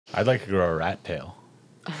I'd like to grow a rat tail.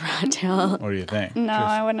 A rat tail? What do you think? No,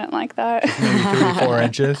 I wouldn't like that. Maybe 3-4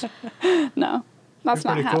 inches. No, that's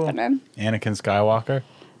not happening. Cool. Anakin Skywalker.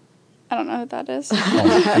 I don't know who that is.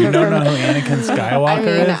 Oh, you don't know who Anakin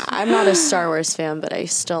Skywalker is? I'm not a Star Wars fan, but I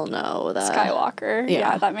still know that. Skywalker.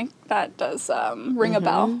 Yeah, that does ring a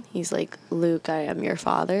bell. He's like, Luke, I am your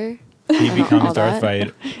father. He becomes Darth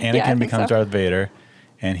Vader. Anakin becomes so. Darth Vader,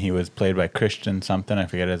 and he was played by Christian something. I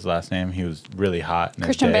forget his last name. He was really hot in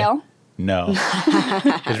Christian his day. Bale? No.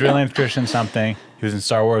 His real name's Christian something. He was in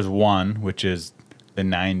Star Wars 1, which is the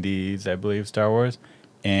 90s, I believe, Star Wars.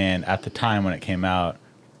 And at the time when it came out,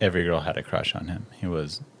 every girl had a crush on him. He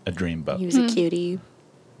was a dreamboat. He was a cutie.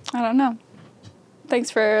 I don't know.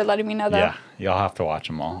 Thanks for letting me know that. Yeah, you'll have to watch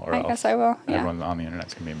them all, or I else guess I will. Yeah. everyone on the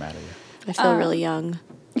internet's going to be mad at you. I feel really young.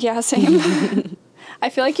 Yeah, same. I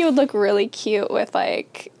feel like you would look really cute with,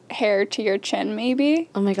 like, hair to your chin, maybe.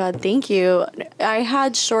 Oh, my God. Thank you. I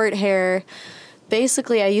had short hair.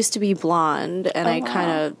 Basically, I used to be blonde, and I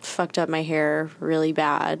kind of fucked up my hair really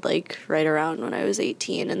bad, like, right around when I was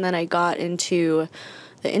 18. And then I got into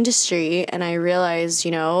the industry, and I realized,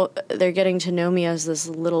 you know, they're getting to know me as this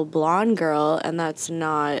little blonde girl, and that's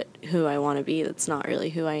not who I want to be. That's not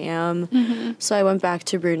really who I am. Mm-hmm. So I went back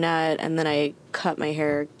to brunette, and then I cut my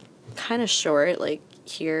hair kind of short, like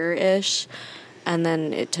here-ish, and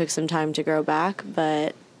then it took some time to grow back,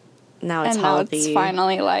 but now it's healthy. Now it's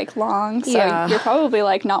finally, like, long, so you're probably,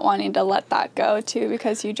 like, not wanting to let that go, too,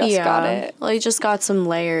 because you just got it. Well, I just got some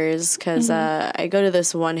layers, because I go to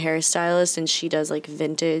this one hairstylist, and she does, like,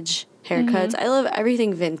 vintage haircuts. I love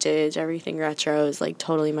everything vintage, everything retro is, like,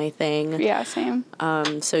 totally my thing. Yeah, same.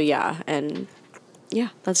 So, yeah, and... yeah,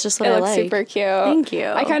 that's just what I like. It looks super cute. Thank you.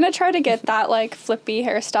 I kind of try to get that, like, flippy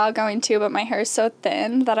hairstyle going, too, but my hair is so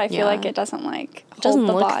thin that I feel like it doesn't, like, hold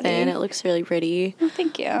the body. Thin. It looks really pretty. Oh,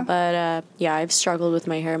 thank you. But, yeah, I've struggled with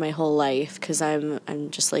my hair my whole life because I'm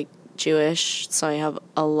just, like, Jewish, so I have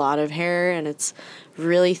a lot of hair, and it's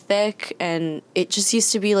really thick, and it just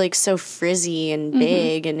used to be, like, so frizzy and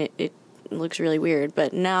big, and it looks really weird.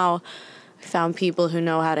 But now I found people who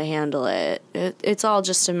know how to handle it. It's all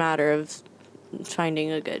just a matter of finding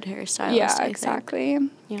a good hairstylist. Yeah, exactly.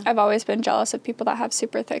 Yeah. I've always been jealous of people that have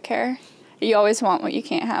super thick hair. You always want what you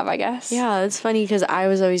can't have, I guess. Yeah, it's funny because I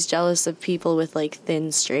was always jealous of people with, like,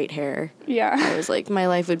 thin, straight hair. Yeah. I was like, my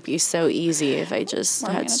life would be so easy if I just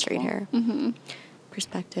More had manageable. straight hair.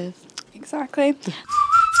 Perspective. Exactly. Yeah.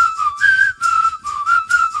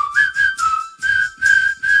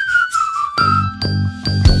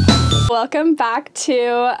 Welcome back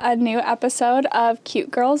to a new episode of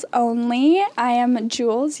Cute Girls Only. I am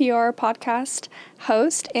Jules, your podcast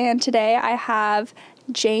host, and today I have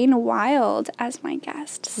Jane Wilde as my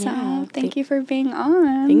guest. So thank you for being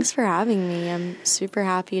on. Thanks for having me. I'm super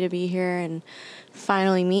happy to be here and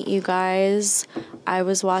finally meet you guys. I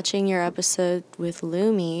was watching your episode with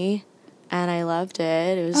Lumi, and I loved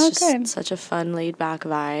it. It was just such a fun, laid-back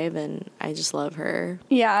vibe, and I just love her.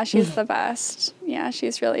 Yeah, she's the best. Yeah,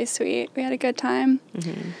 she's really sweet. We had a good time.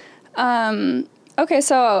 Okay,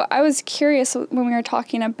 so I was curious when we were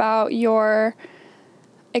talking about your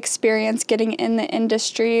experience getting in the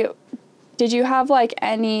industry. Did you have, like,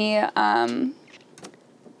 any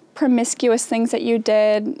promiscuous things that you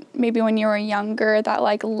did maybe when you were younger that,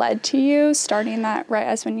 like, led to you starting that right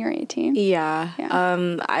as when you were 18? Yeah.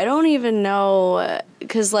 I don't even know,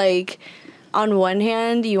 because, like, on one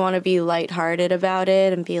hand, you want to be lighthearted about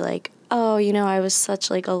it and be like, oh, you know, I was such,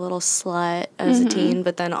 like, a little slut as a teen,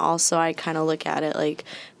 but then also I kind of look at it like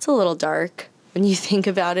it's a little dark. When you think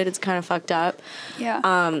about it, it's kind of fucked up.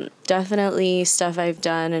 Yeah. Definitely stuff I've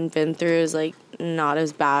done and been through is, like, not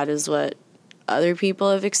as bad as what other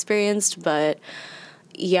people have experienced, but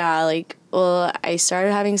yeah, like, well, I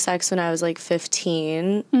started having sex when I was, like,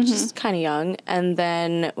 15, which is kind of young, and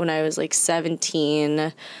then when I was, like,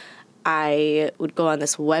 17, I would go on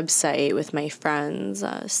this website with my friends,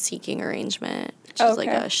 Seeking Arrangement, which is, like,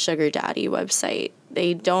 a sugar daddy website.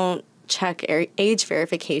 They don't check age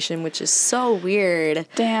verification, which is so weird.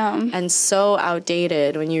 Damn. And so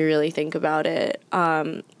outdated when you really think about it.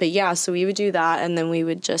 But yeah, so we would do that, and then we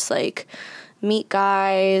would just, like, meet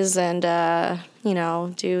guys and, you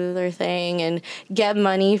know, do their thing and get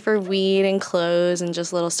money for weed and clothes and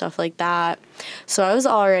just little stuff like that. So I was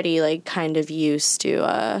already, like, kind of used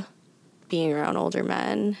to being around older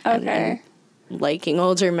men and liking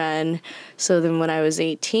older men. So then when I was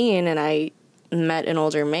 18 and I met an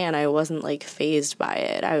older man, I wasn't, like, fazed by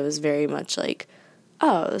it. I was very much like,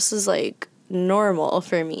 oh, this is, like, normal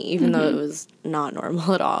for me, even though it was not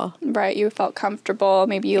normal at all. Right, you felt comfortable.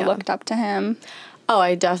 Maybe you looked up to him. Oh,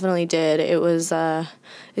 I definitely did. It was,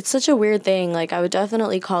 it's such a weird thing. Like, I would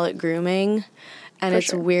definitely call it grooming. And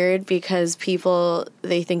it's weird because people,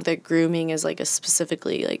 they think that grooming is like a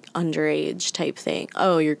specifically like underage type thing.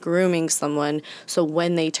 Oh, you're grooming someone. So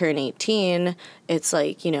when they turn 18, it's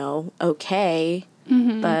like, you know, okay.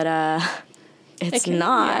 But it's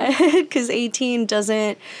not. Because 18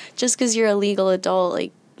 doesn't, just because you're a legal adult,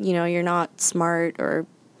 like, you know, you're not smart or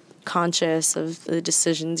conscious of the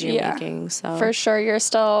decisions you're making. So for sure, you're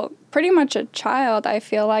still pretty much a child, I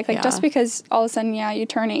feel like just because all of a sudden you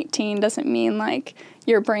turn 18 doesn't mean like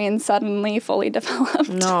your brain's suddenly fully developed.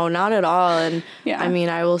 No, not at all. And I mean,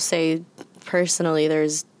 I will say personally,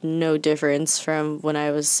 there's no difference from when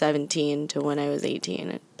I was 17 to when I was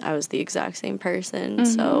 18. I was the exact same person.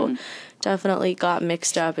 So definitely got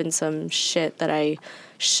mixed up in some shit that I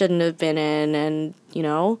shouldn't have been in. And, you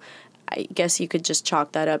know, I guess you could just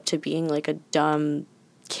chalk that up to being like a dumb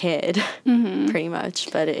kid, pretty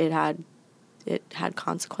much. But it had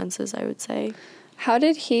consequences, I would say. How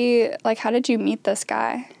did you meet this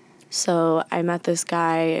guy? So I met this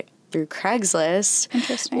guy through Craigslist.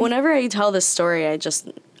 Interesting. Whenever I tell this story,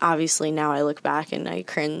 obviously now I look back and I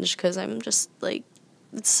cringe because I'm just like,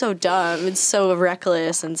 it's so dumb. It's so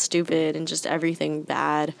reckless and stupid and just everything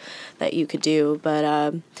bad that you could do.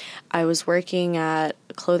 But I was working at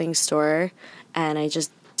a clothing store and I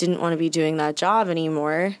just didn't want to be doing that job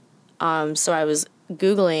anymore. So I was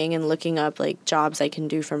Googling and looking up like jobs I can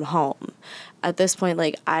do from home. At this point,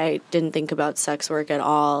 like, I didn't think about sex work at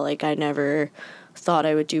all. Like, I never thought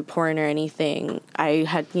I would do porn or anything. I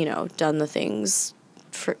had, you know, done the things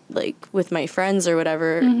for like with my friends or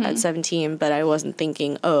whatever at 17, but I wasn't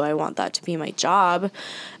thinking, oh, I want that to be my job.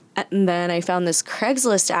 And then I found this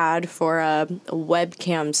Craigslist ad for a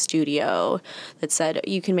webcam studio that said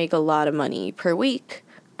you can make a lot of money per week.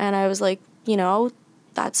 And I was like, you know,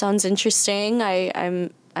 that sounds interesting. I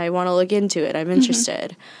want to look into it. I'm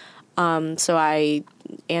interested. So I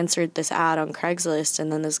answered this ad on Craigslist,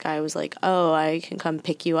 and then this guy was like, oh, I can come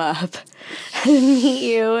pick you up and meet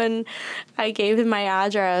you. And I gave him my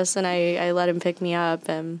address, and I let him pick me up,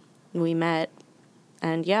 and we met.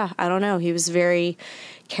 And yeah, I don't know. He was very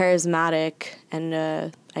charismatic,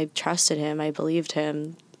 and I trusted him. I believed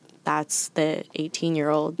him. That's the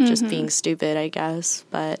 18-year-old just being stupid, I guess.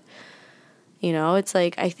 But, you know, it's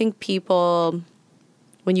like, I think people,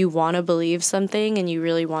 when you want to believe something and you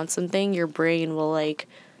really want something, your brain will, like,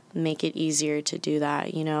 make it easier to do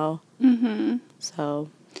that, you know?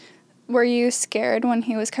 So. Were you scared when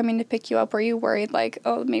he was coming to pick you up? Were you worried, like,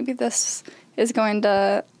 oh, maybe this is going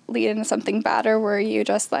to lead into something bad, or were you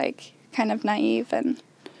just, like, kind of naive? And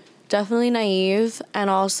definitely naive, and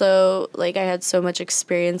also, like, I had so much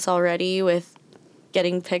experience already with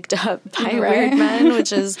getting picked up by weird men,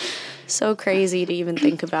 which is so crazy to even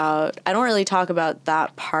think about. I don't really talk about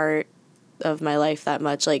that part of my life that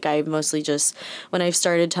much. Like, I mostly just, when I've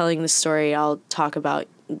started telling the story, I'll talk about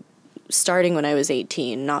starting when I was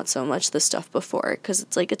 18, not so much the stuff before, because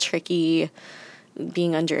it's, like,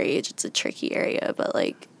 being underage, it's a tricky area, but,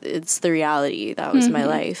 like, it's the reality. That was my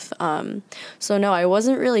life. So, no, I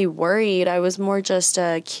wasn't really worried. I was more just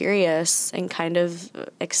curious and kind of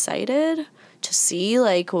excited to see,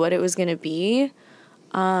 like, what it was going to be.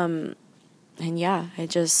 And, yeah,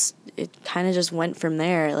 it kind of just went from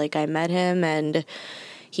there. Like, I met him, and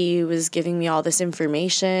he was giving me all this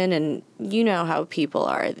information, and you know how people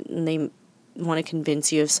are. And they want to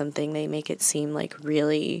convince you of something. They make it seem, like,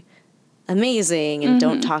 really amazing and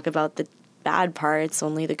don't talk about the bad parts,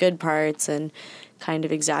 only the good parts, and kind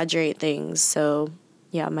of exaggerate things. So,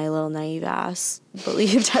 yeah, my little naive ass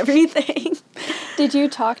believed everything. Did you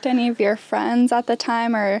talk to any of your friends at the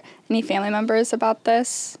time or any family members about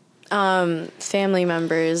this? Family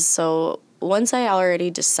members. So once I already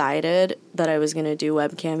decided that I was going to do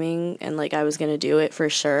webcamming and, like, I was going to do it for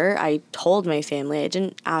sure, I told my family. I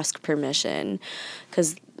didn't ask permission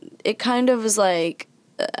because it kind of was like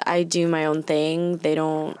I do my own thing. They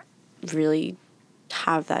don't really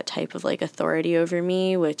have that type of, like, authority over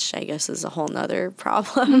me, which I guess is a whole nother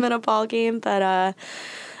problem in a ball game. But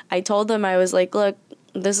I told them, I was like, look,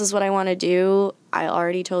 this is what I want to do. I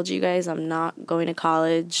already told you guys I'm not going to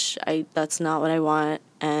college. That's not what I want.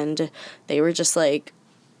 And they were just like,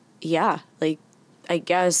 yeah, like, I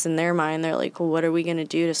guess in their mind, they're like, well, what are we going to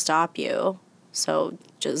do to stop you? So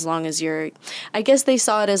just as long as I guess they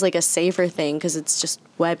saw it as, like, a safer thing because it's just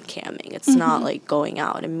webcamming. It's not, like, going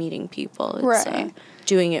out and meeting people. It's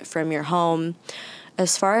doing it from your home.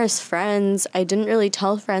 As far as friends, I didn't really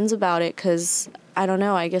tell friends about it because, I don't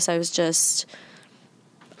know, I guess I don't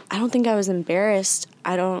think I was embarrassed.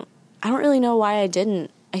 I don't really know why I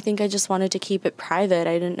didn't. I think I just wanted to keep it private.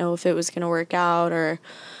 I didn't know if it was going to work out or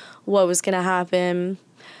what was going to happen.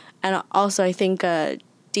 And also, I think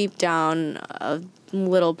deep down, a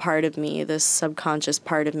little part of me, this subconscious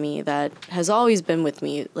part of me that has always been with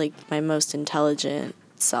me, like my most intelligent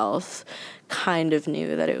self, kind of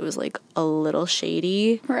knew that it was like a little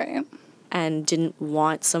shady. Right. And didn't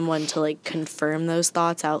want someone to like confirm those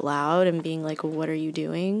thoughts out loud and being like, what are you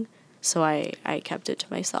doing? So I kept it to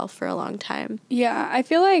myself for a long time. Yeah, I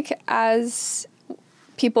feel like as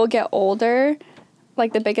people get older,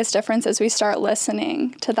 like the biggest difference is we start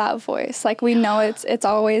listening to that voice. Like we know it's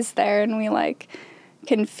always there, and we like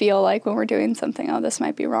can feel like when we're doing something, oh, this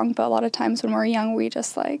might be wrong. But a lot of times when we're young, we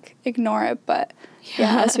just like ignore it. But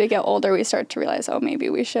yeah, as we get older, we start to realize, oh, maybe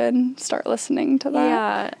we should start listening to that.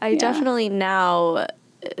 Yeah, I definitely now,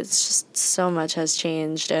 it's just so much has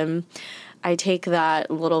changed. And I take that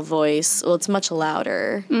little voice, well, it's much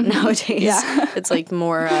louder nowadays. Yeah. It's like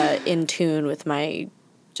more in tune with my,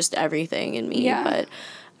 just everything in me. Yeah. But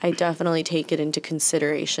I definitely take it into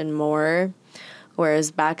consideration more. Whereas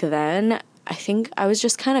back then, I think I was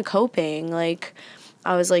just kind of coping. Like,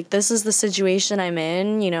 I was like, this is the situation I'm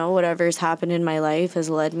in, you know, whatever's happened in my life has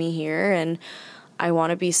led me here, and I want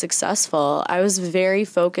to be successful. I was very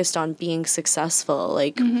focused on being successful.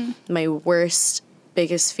 Like, my worst,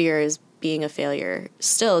 biggest fear is being a failure.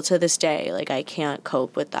 Still to this day, like, I can't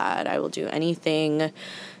cope with that. I will do anything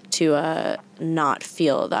to not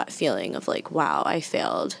feel that feeling of like, wow, I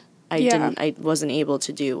failed. I wasn't able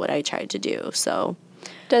to do what I tried to do. So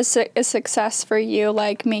is success for you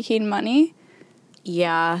like making money?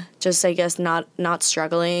 Yeah, just I guess not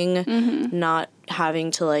struggling, not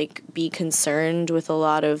having to like be concerned with a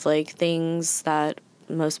lot of like things that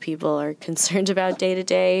most people are concerned about day to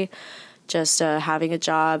day. Just having a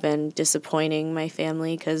job and disappointing my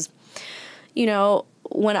family, because, you know,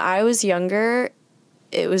 when I was younger,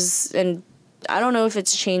 it was, and I don't know if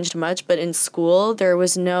it's changed much, but in school there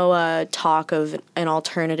was no talk of an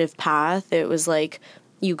alternative path. It was like,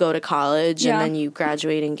 you go to college and then you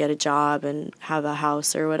graduate and get a job and have a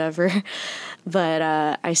house or whatever. But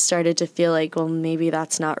I started to feel like, well, maybe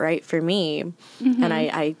that's not right for me. And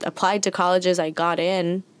I applied to colleges. I got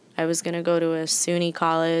in. I was going to go to a SUNY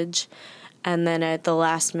college. And then at the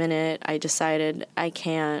last minute, I decided I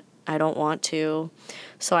don't want to.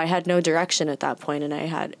 So I had no direction at that point, and I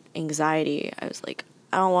had anxiety. I was like,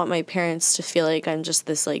 I don't want my parents to feel like I'm just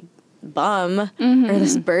this like bum or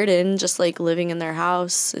this burden just like living in their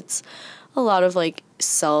house. It's a lot of like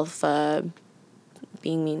self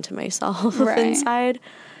being mean to myself inside.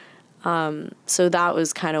 So that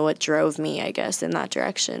was kind of what drove me, I guess, in that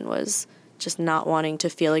direction, was just not wanting to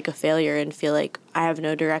feel like a failure and feel like I have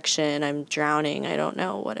no direction, I'm drowning, I don't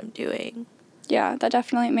know what I'm doing. Yeah, that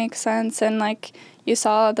definitely makes sense. And like, you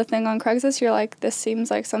saw the thing on Craigslist, you're like, this seems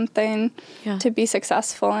like something to be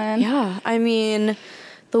successful in. Yeah, I mean,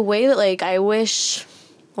 the way that, like, I wish,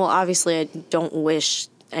 well, obviously I don't wish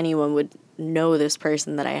anyone would know this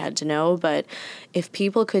person that I had to know, but if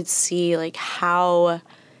people could see, like, how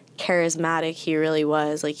charismatic he really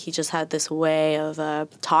was, like, he just had this way of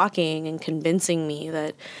talking and convincing me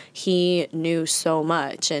that he knew so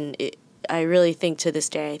much, and I really think to this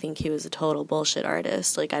day, I think he was a total bullshit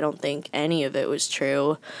artist. Like, I don't think any of it was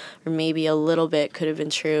true, or maybe a little bit could have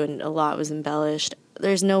been true and a lot was embellished.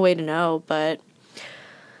 There's no way to know, but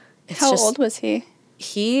How old was he?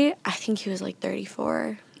 I think he was like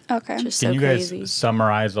 34. Okay. Just Can so you crazy. guys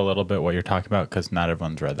summarize a little bit what you're talking about? Because not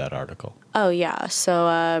everyone's read that article. Oh, yeah. So,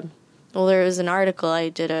 well, there was an article. I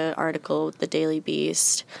did an article with the Daily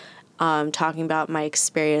Beast talking about my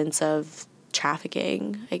experience of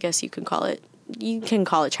trafficking. I guess you can call it. You can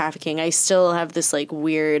call it trafficking. I still have this, like,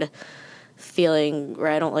 weird feeling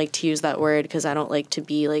where I don't like to use that word because I don't like to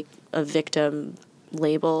be, like, a victim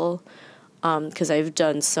label. Because I've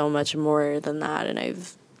done so much more than that, and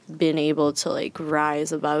I've been able to, like,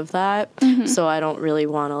 rise above that. So I don't really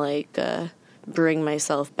want to, like, bring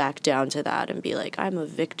myself back down to that and be like, I'm a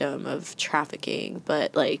victim of trafficking.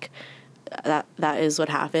 But, like, that is what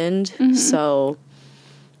happened. So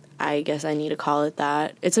I guess I need to call it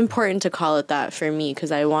that. It's important to call it that for me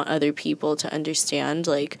because I want other people to understand,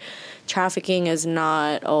 like, trafficking is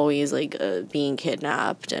not always, like, being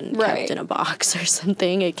kidnapped and kept in a box or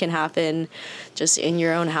something. It can happen just in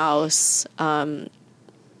your own house.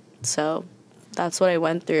 So that's what I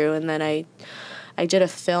went through. And then I did a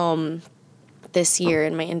film this year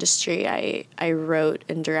in my industry. I wrote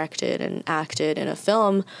and directed and acted in a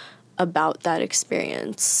film about that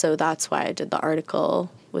experience. So that's why I did the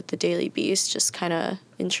article with the Daily Beast, just kind of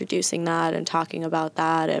introducing that and talking about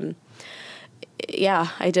that. And yeah,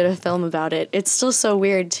 I did a film about it. It's still so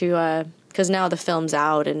weird to because now the film's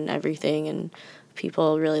out and everything, and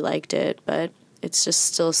people really liked it, but it's just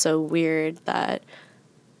still so weird that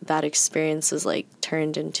that experience is like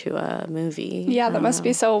turned into a movie. Yeah, that must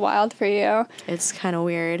be so wild for you. It's kind of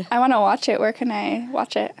weird. I want to watch it. Where can I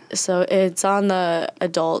watch it? So it's on the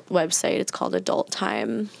adult website. It's called Adult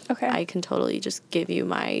Time. Okay. I can totally just give you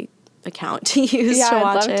my account to use Yeah, to I'd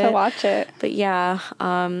watch love it. to watch it. But yeah,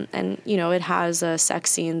 and you know, it has sex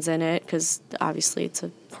scenes in it because obviously it's a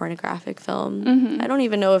pornographic film. I don't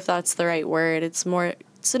even know if that's the right word. It's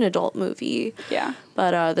an adult movie. Yeah.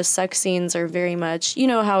 But the sex scenes are very much, you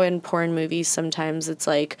know how in porn movies sometimes it's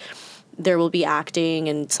like there will be acting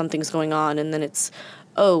and something's going on and then it's,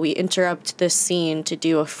 oh, we interrupt this scene to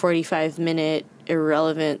do a 45-minute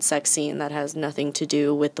irrelevant sex scene that has nothing to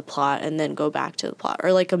do with the plot and then go back to the plot.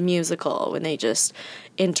 Or like a musical when they just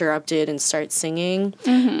interrupt it and start singing.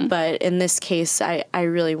 But in this case, I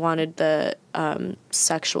really wanted the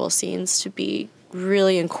sexual scenes to be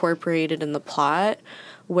really incorporated in the plot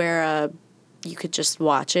where you could just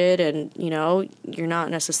watch it and, you know, you're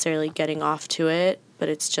not necessarily getting off to it, but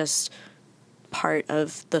it's just part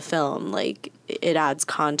of the film. Like, it adds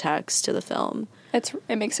context to the film. It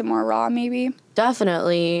makes it more raw, maybe.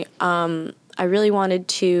 Definitely. I really wanted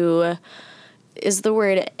to, is the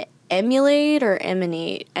word emulate or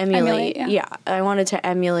emanate? Emulate, yeah. I wanted to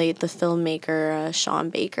emulate the filmmaker Sean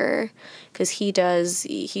Baker because he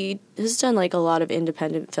has done like a lot of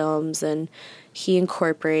independent films and he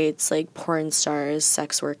incorporates like porn stars,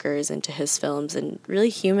 sex workers into his films and really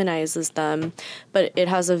humanizes them, but it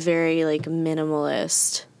has a very like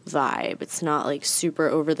minimalist vibe. It's not like super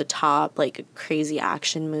over the top, like a crazy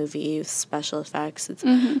action movie with special effects. It's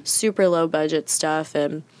super low budget stuff,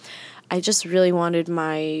 and I just really wanted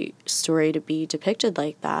my story to be depicted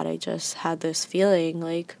like that. I just had this feeling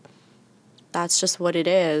like that's just what it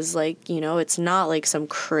is. Like, you know, it's not like some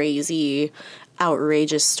crazy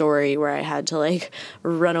outrageous story where I had to like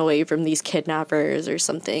run away from these kidnappers or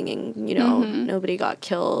something and, you know, nobody got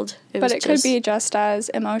killed. But it could be just as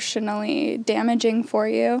emotionally damaging for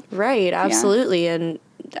you. Right, absolutely. Yeah. And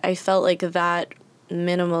I felt like that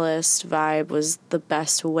minimalist vibe was the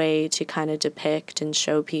best way to kind of depict and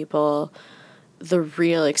show people the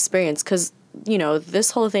real experience. Because, you know,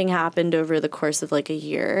 this whole thing happened over the course of like a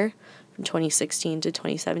year, from 2016 to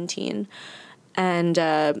 2017. And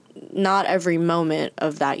not every moment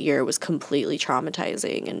of that year was completely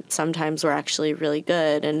traumatizing, and sometimes were actually really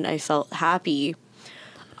good, and I felt happy.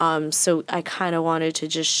 So I kind of wanted to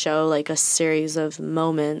just show like a series of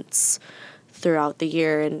moments throughout the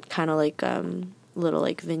year and kind of like little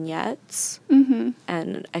like vignettes.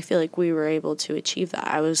 And I feel like we were able to achieve that.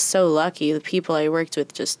 I was so lucky. The people I worked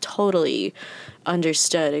with just totally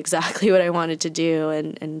understood exactly what I wanted to do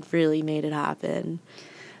and really made it happen.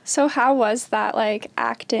 So how was that, like,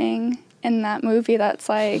 acting in that movie that's,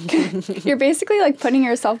 like, you're basically, like, putting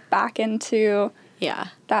yourself back into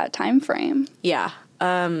that time frame? Yeah.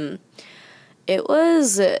 It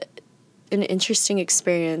was an interesting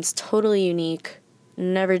experience, totally unique.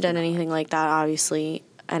 Never done anything like that, obviously,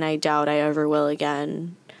 and I doubt I ever will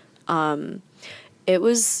again. It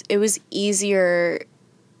was easier.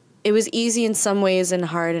 It was easy in some ways and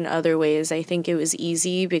hard in other ways. I think it was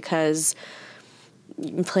easy because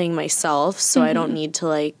I'm playing myself, so I don't need to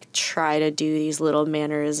like try to do these little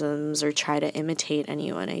mannerisms or try to imitate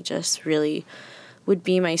anyone. I just really would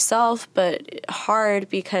be myself, but hard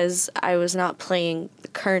because I was not playing the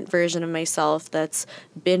current version of myself that's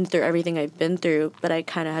been through everything I've been through, but I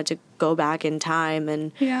kind of had to go back in time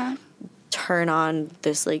and turn on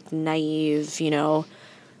this like naive, you know,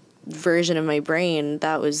 version of my brain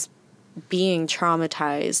that was being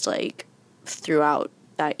traumatized like throughout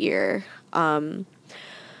that year.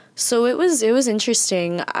 So it was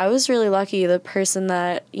interesting. I was really lucky. The person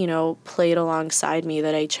that, you know, played alongside me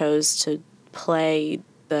that I chose to play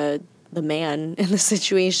the man in the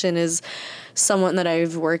situation is someone that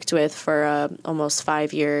I've worked with for almost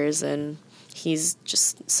 5 years, and he's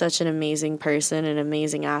just such an amazing person, an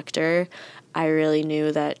amazing actor. I really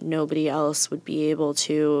knew that nobody else would be able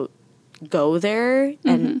to go there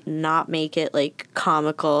and not make it like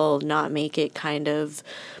comical, not make it kind of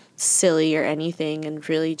silly or anything, and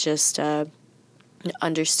really just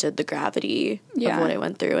understood the gravity of what I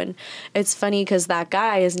went through. And it's funny because that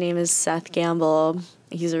guy, his name is Seth Gamble.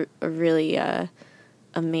 He's a really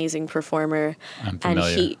amazing performer. I'm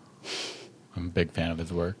familiar. I'm a big fan of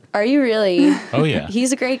his work. Are you really? Oh yeah.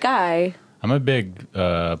 He's a great guy. I'm a big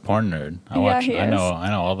porn nerd. I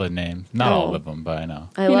know all the names. Not all of them, but I know.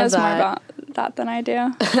 I he love knows that. more about that than I do.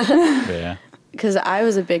 Yeah. Because I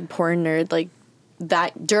was a big porn nerd. Like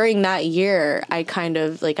that during that year, I kind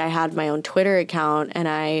of like I had my own Twitter account and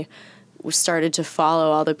I started to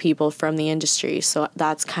follow all the people from the industry. So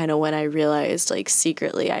that's kind of when I realized, like,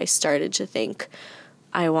 secretly I started to think,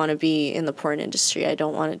 I want to be in the porn industry. I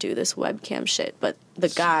don't want to do this webcam shit. But the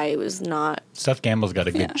guy was not. Seth Gamble's got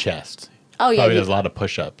a good chest. Oh, yeah. Probably does a lot of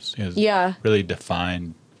push-ups. He has really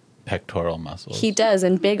defined pectoral muscles. He does,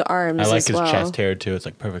 and big arms. I like as his well. chest hair too. It's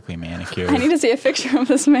like perfectly manicured. I need to see a picture of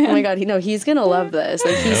this man. Oh my God, he's gonna love this.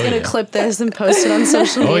 Like, he's gonna clip this and post it on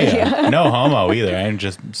social media. Yeah, no homo either. I'm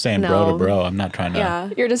just saying bro to bro. I'm not trying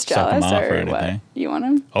to. You're just suck him jealous off or anything. what? You want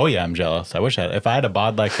him? Oh yeah, I'm jealous. I wish if I had a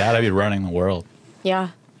bod like that, I'd be running the world. Yeah.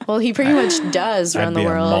 Well, he pretty much does run the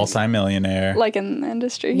world. I'd be a multi-millionaire. Like in the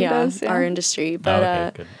industry, he does. Our industry.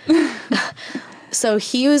 But okay, good. So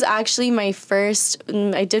he was actually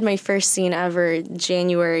I did my first scene ever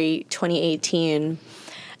January 2018,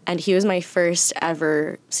 and he was my first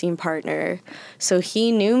ever scene partner. So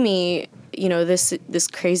he knew me, this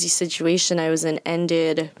crazy situation I was in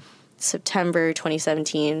ended September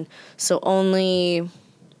 2017. So only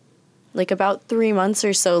like about 3 months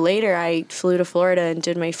or so later, I flew to Florida and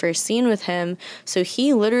did my first scene with him. So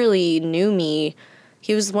he literally knew me.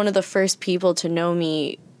 He was one of the first people to know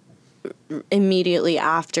me immediately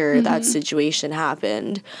after that situation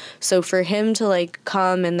happened. So for him to like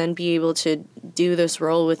come and then be able to do this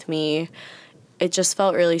role with me, it just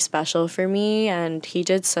felt really special for me, and he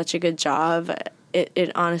did such a good job.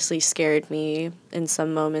 It honestly scared me in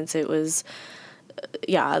some moments. It was,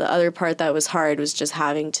 the other part that was hard was just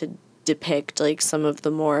having to depict like some of the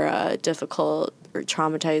more difficult or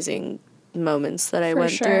traumatizing moments that I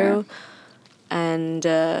went through. And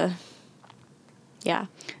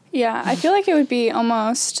Yeah, I feel like it would be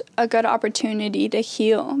almost a good opportunity to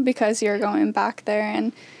heal because you're going back there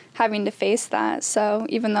and having to face that. So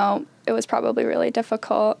even though it was probably really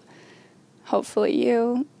difficult, hopefully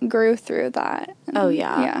you grew through that. Oh,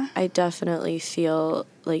 yeah. I definitely feel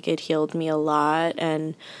like it healed me a lot,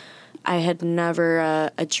 and I had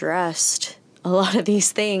never addressed a lot of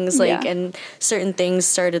these things, and certain things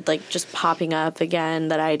started like just popping up again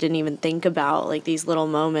that I didn't even think about, like these little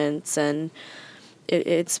moments, and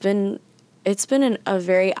it's been a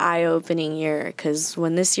very eye-opening year, because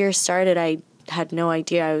when this year started, I had no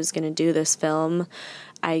idea I was going to do this film.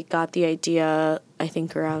 I got the idea, I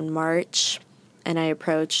think, around March, and I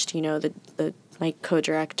approached, my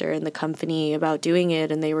co-director and the company about doing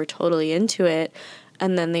it, and they were totally into it,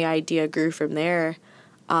 and then the idea grew from there,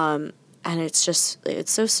 and it's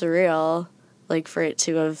so surreal, like, for it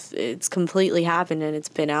to have, it's completely happened, and it's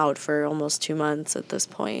been out for almost 2 months at this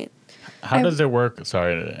point. How does it work?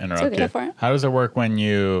 Sorry to interrupt you. How does it work when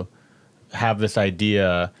you have this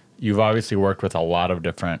idea? You've obviously worked with a lot of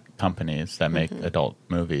different companies that make adult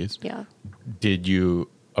movies. Yeah. Did you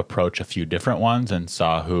approach a few different ones and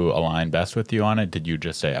saw who aligned best with you on it? Did you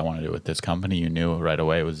just say, I want to do it with this company? You knew right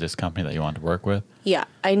away it was this company that you wanted to work with? Yeah,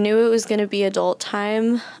 I knew it was going to be Adult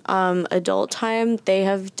Time. Adult Time, they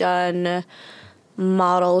have done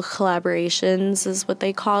model collaborations is what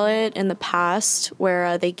they call it in the past,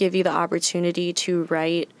 where they give you the opportunity to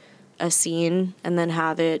write a scene and then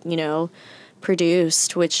have it,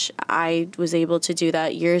 produced, which I was able to do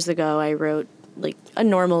that years ago. I wrote like a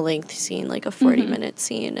normal length scene, like a 40-minute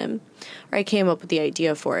scene, or I came up with the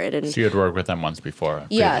idea for it. And so you had worked with them once before?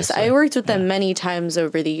 Yes, previously. I worked with them many times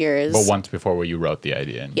over the years. But once before where you wrote the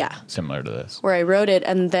idea? And similar to this? Where I wrote it,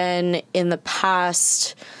 and then in the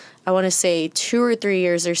past, I want to say 2 or 3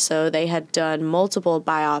 years or so, they had done multiple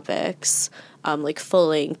biopics, like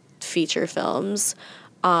full-length feature films.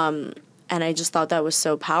 And I just thought that was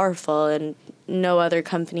so powerful, and no other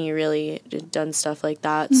company really had done stuff like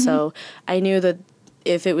that. So I knew that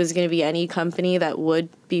if it was going to be any company that would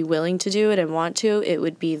be willing to do it and want to, it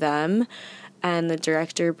would be them. And the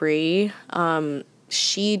director, Brie, her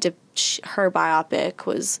biopic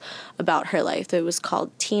was about her life. It was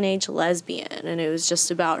called Teenage Lesbian, and it was just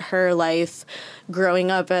about her life growing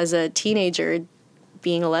up as a teenager,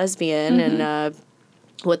 being a lesbian, and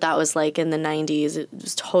what that was like in the 90s. It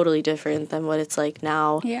was totally different than what it's like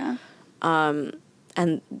now. Yeah.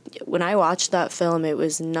 And when I watched that film, it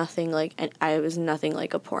was nothing like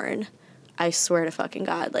a porn. I swear to fucking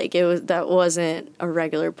God, that wasn't a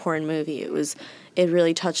regular porn movie. It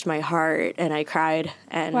really touched my heart, and I cried.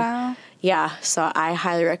 And wow. Yeah, so I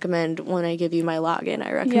highly recommend, when I give you my login,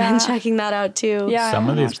 I recommend checking that out too. Yeah, some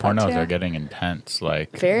of these pornos are getting intense,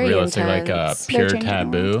 like very realistic, intense. Like Pure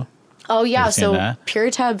Taboo. Oh yeah, so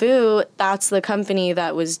Pure Taboo, that's the company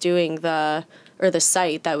that was doing the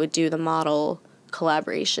site that would do the model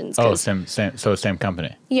collaborations. Oh, same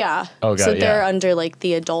company. Yeah. Oh, got so it. They're under like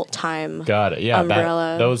the Adult Time. Got it. Yeah.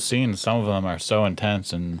 Umbrella. Those scenes, some of them are so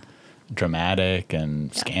intense, and dramatic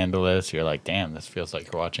and scandalous. You're like, damn, this feels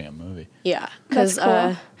like you're watching a movie. Yeah, because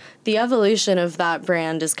cool. the evolution of that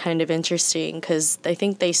brand is kind of interesting because I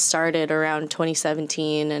think they started around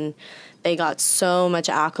 2017 and they got so much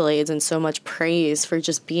accolades and so much praise for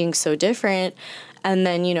just being so different. And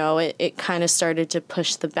then, you know, it kind of started to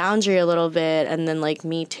push the boundary a little bit. And then, like,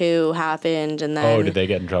 Me Too happened. And then... Oh, did they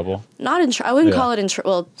get in trouble? Not in trouble. I wouldn't call it in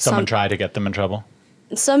trouble. Well, Someone tried to get them in trouble?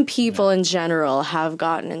 some people in general have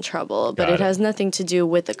gotten in trouble, but it has nothing to do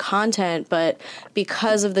with the content. But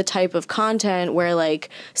because of the type of content where, like,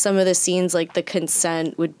 some of the scenes, like, the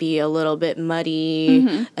consent would be a little bit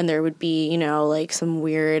muddy and there would be, you know, like, some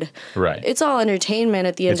weird... Right. It's all entertainment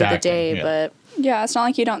at the end of the day, but... Yeah, it's not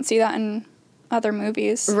like you don't see that in other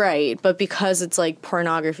movies. Right, but because it's like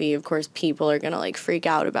pornography, of course, people are going to like freak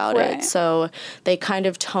out about it. So they kind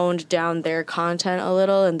of toned down their content a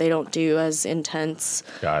little and they don't do as intense.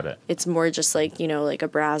 Got it. It's more just like, you know, like a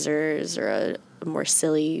Brazzers or a more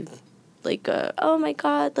silly, like, oh my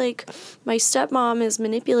God, like my stepmom is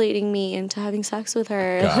manipulating me into having sex with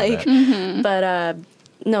her. Got like, it. But,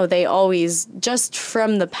 no, they always, just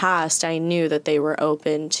from the past, I knew that they were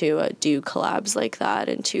open to do collabs like that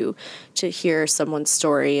and to hear someone's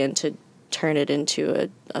story and to turn it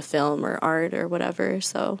into a film or art or whatever.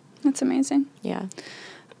 So that's amazing. Yeah.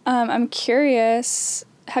 I'm curious,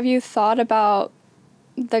 have you thought about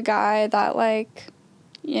the guy that, like,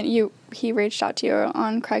 he reached out to you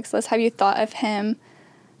on Craigslist? Have you thought of him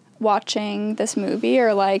watching this movie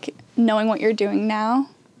or, like, knowing what you're doing now?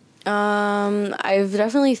 I've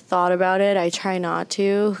definitely thought about it. I try not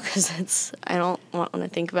to because I don't want to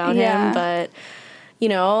think about him, but you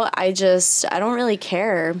know, I don't really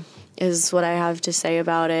care is what I have to say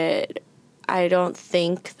about it. I don't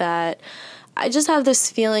think that, I just have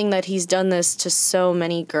this feeling that he's done this to so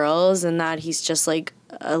many girls and that he's just like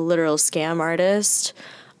a literal scam artist,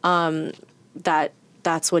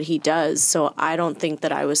 that's what he does. So I don't think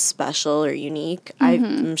that I was special or unique.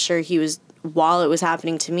 I'm sure he was, while it was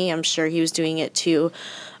happening to me, I'm sure he was doing it to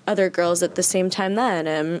other girls at the same time then.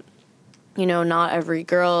 And, you know, not every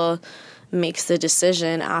girl makes the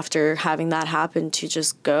decision after having that happen to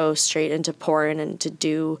just go straight into porn and to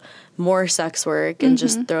do more sex work and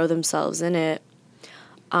just throw themselves in it.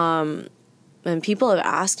 And people have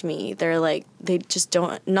asked me, they're like, they just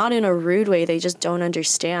don't, not in a rude way, they just don't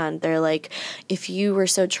understand. They're like, if you were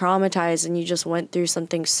so traumatized and you just went through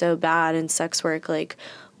something so bad in sex work, like,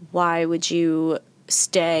 why would you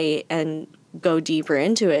stay and go deeper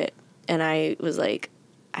into it? And I was like,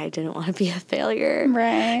 I didn't want to be a failure.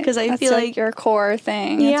 Right. Because I feel like your core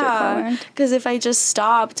thing. Yeah. Because if I just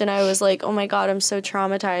stopped and I was like, oh my God, I'm so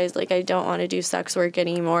traumatized. Like, I don't want to do sex work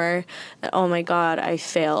anymore. Oh my God, I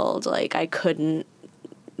failed. Like, I couldn't.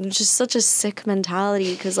 Just such a sick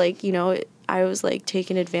mentality because, like, you know, I was, like,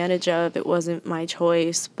 taken advantage of. It wasn't my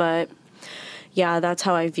choice. But yeah, that's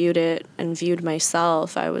how I viewed it and viewed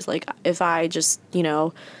myself. I was like, if I just, you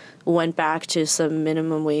know, went back to some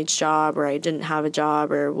minimum wage job or I didn't have a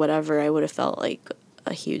job or whatever, I would have felt like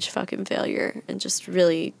a huge fucking failure and just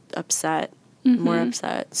really upset, more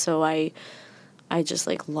upset. So I just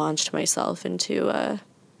like launched myself into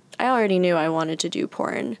I already knew I wanted to do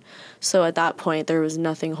porn. So at that point, there was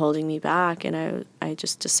nothing holding me back, and I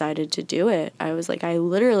just decided to do it. I was like, I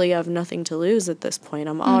literally have nothing to lose at this point.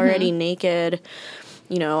 I'm already naked.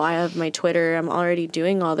 You know, I have my Twitter. I'm already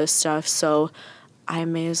doing all this stuff, so I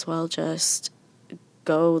may as well just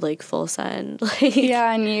go, like, full send. Like,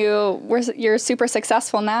 yeah, and you're super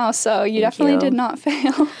successful now, so you definitely did not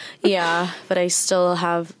fail. Yeah, but I still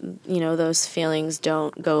have, you know, those feelings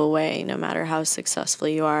don't go away no matter how successful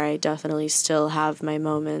you are. I definitely still have my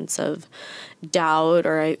moments of doubt,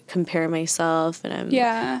 or I compare myself and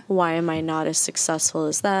why am I not as successful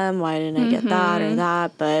as them? Why didn't I get that or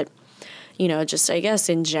that? But, you know, just I guess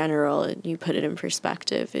in general, you put it in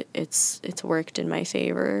perspective, it's worked in my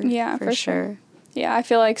favor. Yeah, for sure. Yeah, I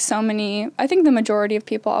feel like I think the majority of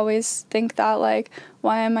people always think that, like,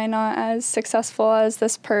 why am I not as successful as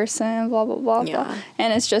this person, blah, blah, blah, blah.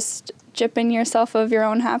 And it's just gypping yourself of your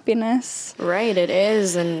own happiness. Right, it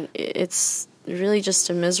is, and it's really just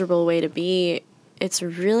a miserable way to be. It's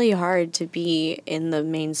really hard to be in the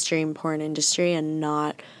mainstream porn industry and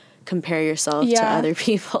not compare yourself to other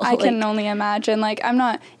people. I can only imagine. Like, I'm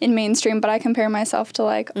not in mainstream, but I compare myself to,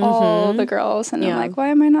 like, all the girls, and I'm like, why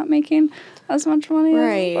am I not making as much money?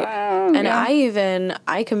 Right. And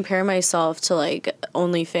I compare myself to, like,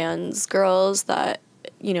 OnlyFans girls that,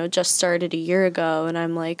 you know, just started a year ago, and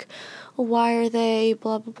I'm like, why are they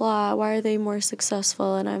blah, blah, blah? Why are they more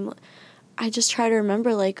successful? And I just try to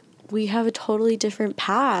remember, like, we have a totally different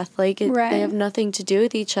path. Like, they have nothing to do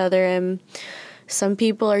with each other, and some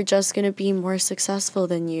people are just going to be more successful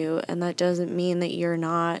than you, and that doesn't mean that you're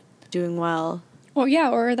not doing well. Well, yeah,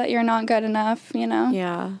 or that you're not good enough, you know?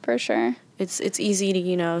 Yeah. For sure. It's easy to,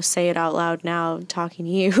 you know, say it out loud now talking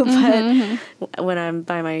to you, but when I'm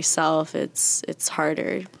by myself, it's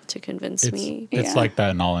harder to convince me. It's like that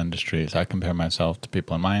in all industries. I compare myself to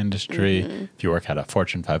people in my industry. If you work at a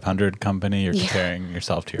Fortune 500 company, you're comparing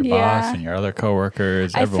yourself to your boss and your other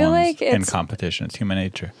coworkers. Everyone's in competition. It's human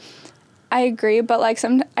nature. I agree, but like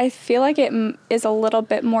I feel like it is a little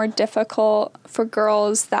bit more difficult for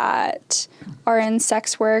girls that are in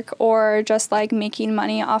sex work or just like making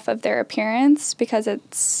money off of their appearance, because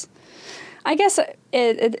I guess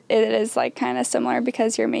it is like kind of similar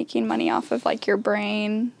because you're making money off of like your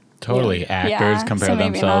brain. Totally. Actors compare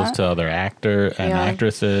themselves to other actors and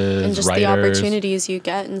actresses, and just writers. The opportunities you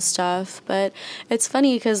get and stuff. But it's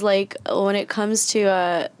funny because, like, when it comes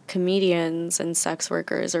to comedians and sex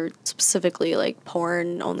workers, or specifically like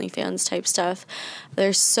porn, OnlyFans type stuff,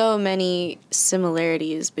 there's so many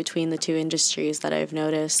similarities between the two industries that I've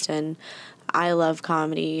noticed. And I love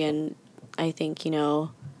comedy, and I think, you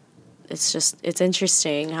know, it's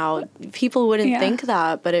interesting how people wouldn't think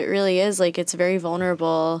that, but it really is. Like, it's very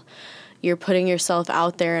vulnerable. You're putting yourself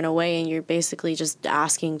out there in a way, and you're basically just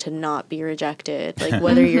asking to not be rejected. Like,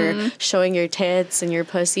 whether you're showing your tits and your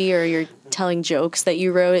pussy, or you're telling jokes that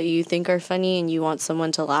you wrote that you think are funny and you want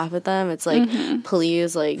someone to laugh at them, it's like,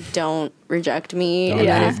 please, like, don't reject me. And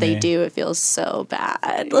then if they do, it feels so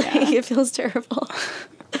bad. Like, it feels terrible.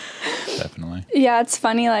 Definitely. Yeah, it's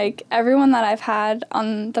funny, like, everyone that I've had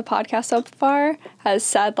on the podcast so far has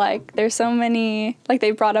said, like, there's so many, like,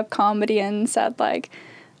 they brought up comedy and said, like,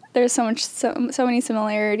 there's so many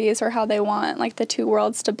similarities, or how they want, like, the two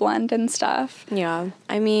worlds to blend and stuff. Yeah.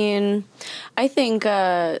 I mean, I think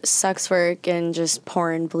sex work and just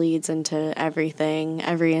porn bleeds into everything,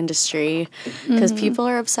 every industry, because people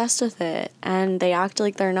are obsessed with it, and they act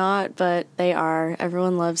like they're not, but they are.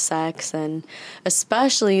 Everyone loves sex, and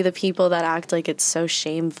especially the people that act like it's so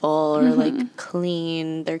shameful, or like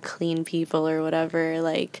clean, they're clean people or whatever,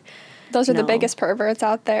 like... Those are the biggest perverts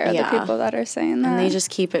out there, the people that are saying that. And they just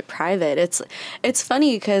keep it private. It's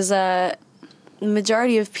funny because the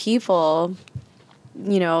majority of people,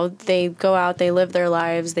 you know, they go out, they live their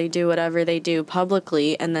lives, they do whatever they do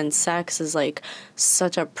publicly, and then sex is like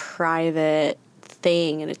such a private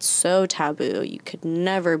thing, and it's so taboo. You could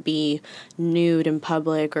never be nude in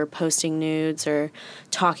public, or posting nudes, or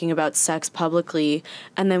talking about sex publicly.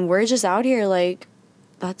 And then we're just out here like,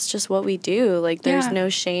 that's just what we do. Like, there's no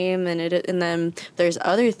shame in it. And then there's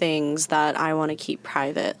other things that I want to keep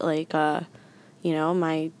private, like, you know,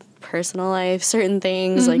 my personal life, certain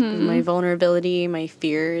things, like my vulnerability, my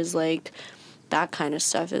fears, like, that kind of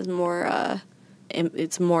stuff is more,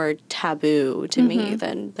 it's more taboo to me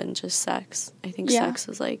than just sex. I think sex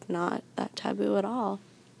is, like, not that taboo at all.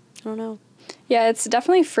 I don't know. Yeah, it's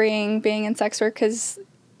definitely freeing being in sex work, because...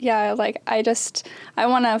 Yeah, like, I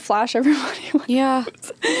want to flash everybody. Yeah,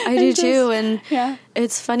 I do too. And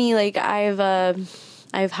it's funny, like,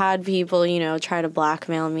 I've had people, you know, try to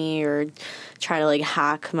blackmail me, or try to, like,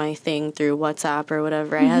 hack my thing through WhatsApp or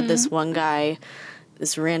whatever. I had this one guy,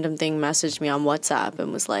 this random thing messaged me on WhatsApp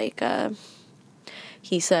and was like,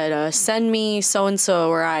 he said, send me so-and-so,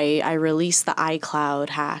 or I released the iCloud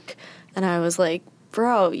hack. And I was like,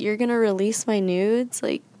 bro, you're going to release my nudes?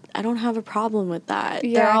 Like, I don't have a problem with that.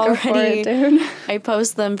 Yeah, they're already, go for it, dude. I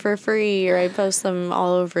post them for free, or I post them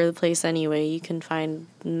all over the place anyway. You can find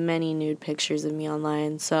many nude pictures of me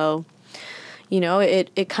online. So, you know,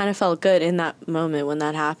 it kind of felt good in that moment when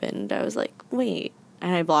that happened. I was like, wait.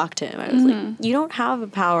 And I blocked him. I was like, you don't have a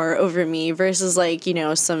power over me, versus, like, you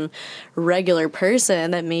know, some regular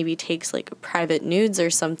person that maybe takes, like, private nudes or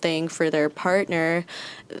something for their partner.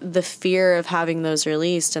 The fear of having those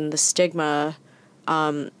released and the stigma,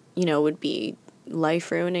 you know, would be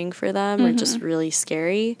life-ruining for them, or just really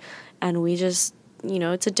scary. And we just, you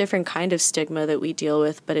know, it's a different kind of stigma that we deal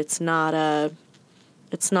with, but it's not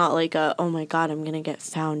like a, oh my God, I'm going to get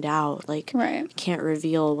found out. Like, I can't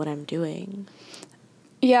reveal what I'm doing.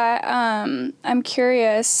 Yeah, I'm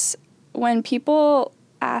curious, when people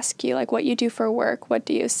ask you, like, what you do for work, what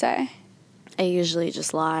do you say? I usually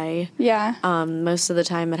just lie. Yeah. Most of the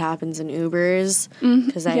time it happens in Ubers,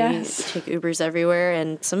 because I take Ubers everywhere,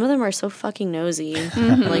 and some of them are so fucking nosy.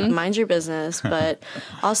 Like, mind your business. But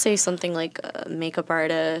I'll say something like makeup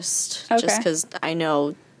artist, just because I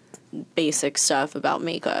know basic stuff about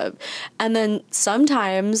makeup. And then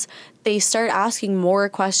sometimes they start asking more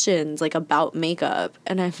questions, like, about makeup,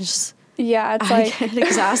 and I'm just... Yeah, it's I like... get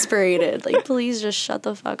exasperated. Like, please just shut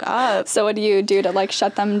the fuck up. So what do you do to, like,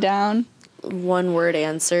 shut them down? one word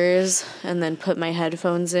answers and then put my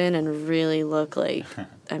headphones in and really look like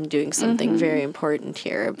I'm doing something very important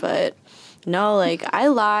here. But no, like, I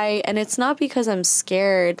lie, and it's not because I'm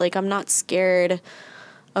scared. Like, I'm not scared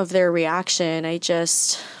of their reaction. I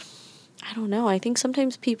don't know. I think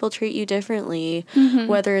sometimes people treat you differently,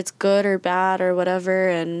 whether it's good or bad or whatever,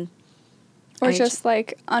 and or just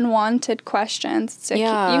like unwanted questions. So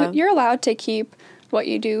you're allowed to keep what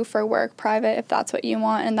you do for work private if that's what you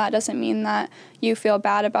want, and that doesn't mean that you feel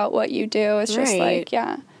bad about what you do. It's just like,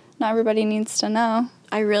 not everybody needs to know.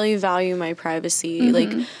 I really value my privacy.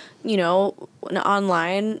 Like, you know,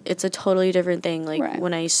 online, it's a totally different thing. Like,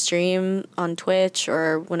 when I stream on Twitch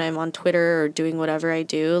or when I'm on Twitter or doing whatever I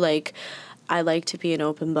do, like, I like to be an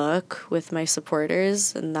open book with my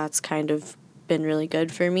supporters, and that's kind of been really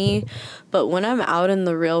good for me. But when I'm out in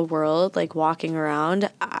the real world, like walking around,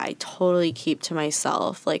 I totally keep to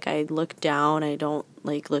myself. Like, I look down. I don't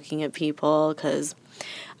like looking at people because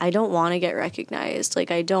I don't want to get recognized.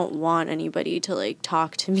 Like, I don't want anybody to like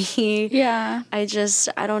talk to me. Yeah. I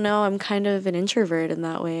don't know. I'm kind of an introvert in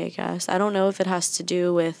that way, I guess. I don't know if it has to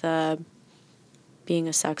do with being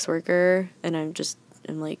a sex worker and I'm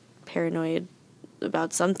like paranoid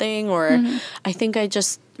about something, or I think I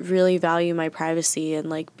just really value my privacy and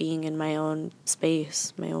like being in my own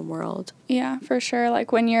space, my own world. Yeah, for sure.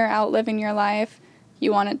 Like, when you're out living your life,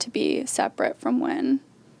 you want it to be separate from when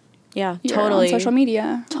you're on social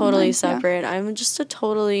media. Totally online. separate. Yeah. I'm just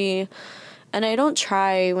and I don't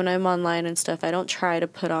try when I'm online and stuff, I don't try to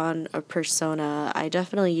put on a persona. I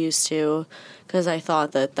definitely used to, because I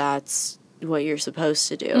thought that that's what you're supposed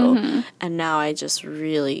to do. And now I just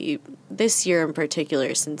really, this year in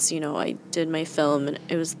particular, since, you know, I did my film and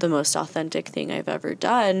it was the most authentic thing I've ever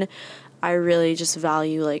done, I really just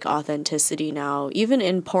value like authenticity now. Even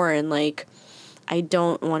in porn, like, I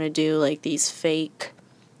don't want to do like these fake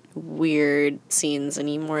weird scenes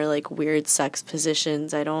anymore, like weird sex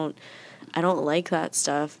positions. I don't like that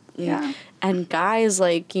stuff. Yeah. And guys,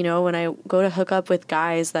 like, you know, when I go to hook up with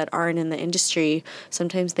guys that aren't in the industry,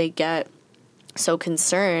 sometimes they get so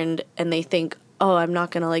concerned and they think, oh, I'm not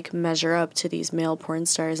going to like measure up to these male porn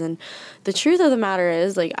stars. And the truth of the matter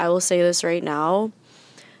is, like, I will say this right now,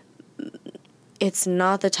 it's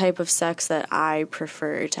not the type of sex that I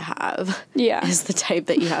prefer to have. Yeah. Is the type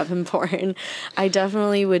that you have in porn. I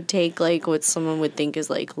definitely would take like what someone would think is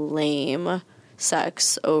like lame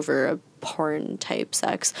sex over a porn type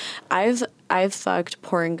sex. I've fucked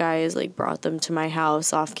porn guys, like brought them to my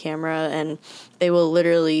house off camera, and they will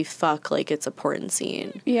literally fuck like it's a porn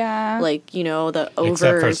scene. Yeah. Like, you know, the over.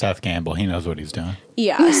 Except for Seth Gamble, he knows what he's doing.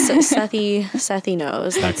 Yeah, Sethy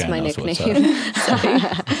knows. That's my nickname.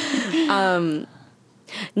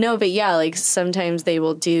 No, but yeah, like sometimes they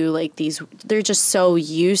will do like these. They're just so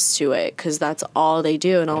used to it because that's all they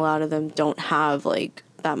do, and a lot of them don't have like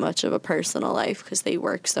that much of a personal life because they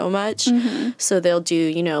work so much. So they'll do,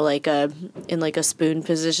 you know, like in like a spoon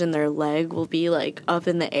position, their leg will be like up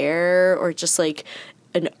in the air, or just like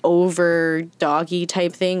an over doggy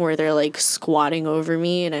type thing where they're like squatting over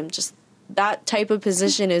me, and I'm just, that type of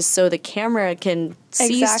position is so the camera can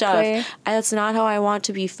see stuff. That's not how I want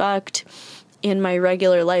to be fucked in my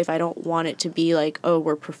regular life. I don't want it to be like, oh,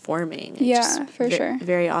 we're performing. Yeah, for sure.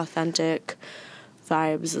 Very authentic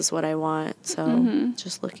vibes is what I want. So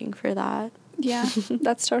just looking for that. Yeah,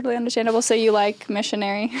 that's totally understandable. So you like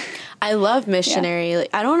missionary? I love missionary. Yeah. Like,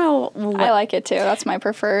 I don't know. I like it too. That's my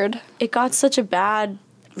preferred. It got such a bad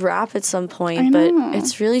rap at some point, but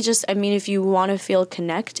it's really just, I mean, if you want to feel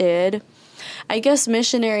connected, I guess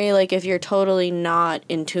missionary, like if you're totally not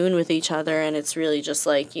in tune with each other and it's really just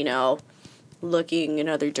like, you know, looking in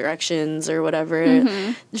other directions or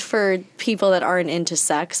whatever. For people that aren't into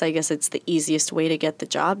sex, I guess it's the easiest way to get the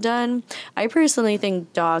job done. I personally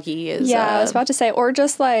think doggy is... Yeah, I was about to say, or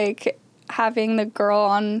just like having the girl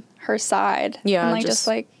on her side. Yeah. And like just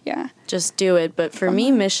like, yeah. Just do it. But for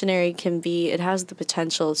me, missionary can be, it has the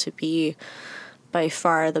potential to be by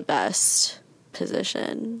far the best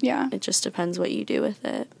position. Yeah. It just depends what you do with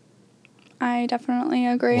it. I definitely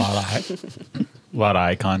agree. A lot of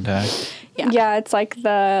eye contact. Yeah, it's like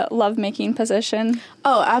the lovemaking position.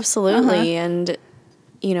 Oh, absolutely. And,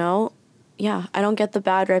 you know, yeah, I don't get the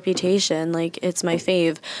bad reputation. Like, it's my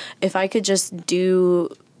fave. If I could just do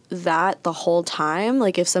that the whole time,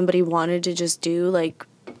 like if somebody wanted to just do like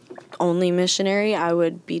only missionary, I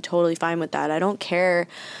would be totally fine with that. I don't care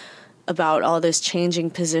about all this changing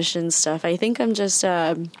position stuff. I think I'm just...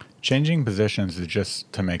 Changing positions is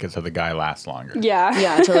just to make it so the guy lasts longer. Yeah.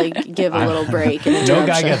 Yeah, to like give a little break. No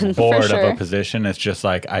guy gets bored of a position. It's just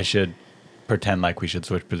like, I should pretend like we should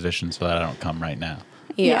switch positions so that I don't come right now.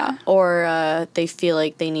 Yeah. Or they feel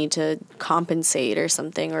like they need to compensate or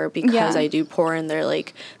something, or because I do porn, they're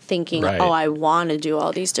like thinking, Right. oh, I want to do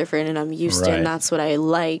all these different and I'm used to, and that's what I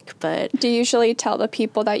like. But do you usually tell the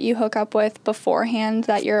people that you hook up with beforehand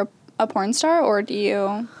that you're a porn star, or do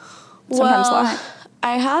you sometimes lie?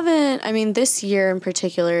 I haven't. I mean, this year in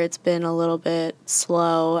particular, it's been a little bit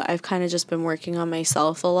slow. I've kind of just been working on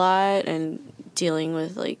myself a lot and dealing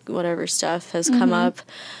with like whatever stuff has come up.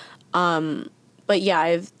 But yeah,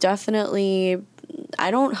 I've definitely, I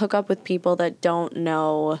don't hook up with people that don't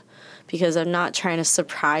know, because I'm not trying to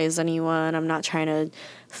surprise anyone. I'm not trying to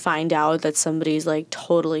find out that somebody's like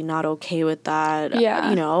totally not okay with that. Yeah.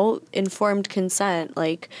 You know, informed consent.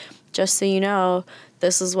 Like, just so you know,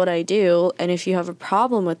 this is what I do. And if you have a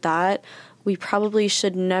problem with that, we probably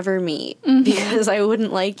should never meet, because I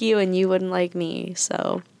wouldn't like you and you wouldn't like me.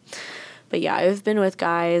 So, but yeah, I've been with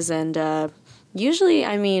guys, and usually,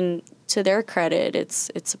 I mean, to their credit,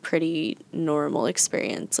 it's a pretty normal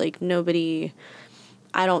experience. Like, nobody,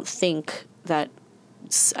 I don't think that,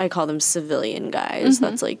 I call them civilian guys.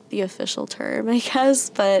 That's like the official term, I guess.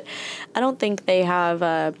 But I don't think they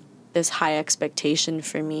have this high expectation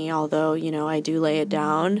for me, although, you know, I do lay it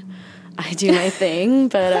down. I do my thing,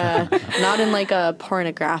 but not in like a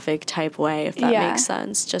pornographic type way, if that makes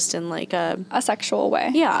sense. Just in like a sexual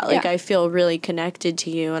way. Yeah, like I feel really connected to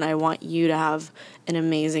you, and I want you to have an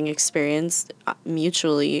amazing experience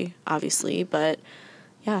mutually, obviously. But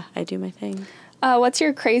yeah, I do my thing. What's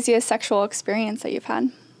your craziest sexual experience that you've had?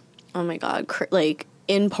 Oh my God, like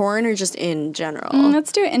in porn or just in general?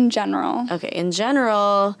 Let's do it in general. Okay, in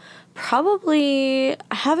general, probably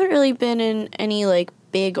I haven't really been in any like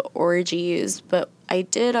big orgies, but I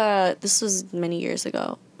did this was many years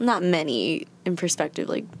ago. Not many in perspective,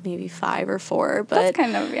 like maybe 5 or 4, but that's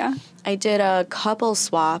kind of, I did a couple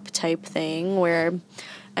swap type thing where,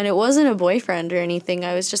 and it wasn't a boyfriend or anything.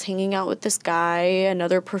 I was just hanging out with this guy,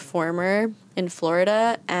 another performer in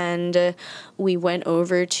Florida, and we went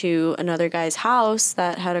over to another guy's house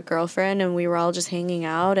that had a girlfriend, and we were all just hanging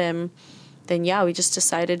out, and then we just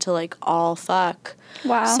decided to like all fuck.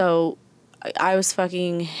 Wow. So I was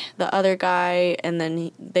fucking the other guy, and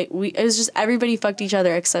then it was just everybody fucked each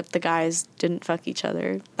other except the guys didn't fuck each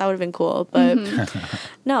other. That would have been cool, but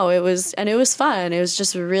no, it was fun. It was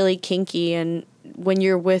just really kinky, and when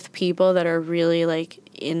you're with people that are really like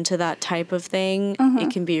into that type of thing, it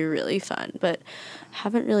can be really fun. But I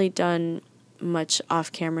haven't really done much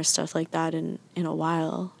off-camera stuff like that in a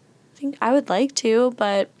while. I think I would like to,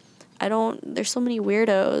 but I don't. There's so many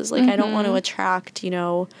weirdos. Like I don't want to attract,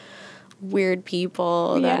 weird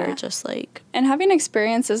people that are just like... And having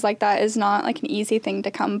experiences like that is not like an easy thing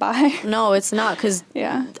to come by. No, it's not, because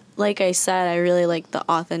like I said, I really like the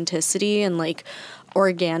authenticity and like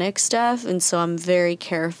organic stuff, and so I'm very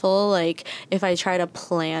careful. Like if I try to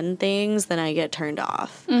plan things, then I get turned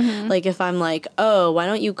off. Like if I'm like, oh, why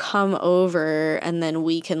don't you come over and then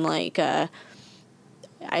we can like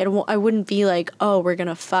I wouldn't be like, oh, we're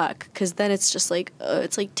gonna fuck, because then it's just like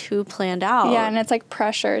it's like too planned out. Yeah, and it's like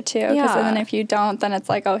pressure too. Because then if you don't, then it's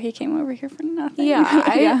like, oh, he came over here for nothing.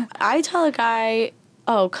 Yeah, I tell a guy,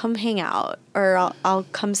 oh, come hang out, or I'll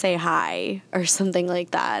come say hi, or something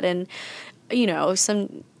like that, and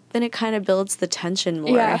then it kind of builds the tension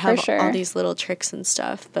more. Yeah, I have for sure. all these little tricks and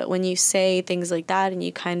stuff, but when you say things like that and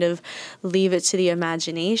you kind of leave it to the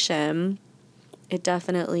imagination, it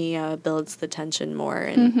definitely builds the tension more,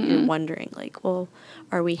 and you're wondering, like, well,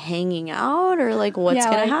 are we hanging out, or, like, what's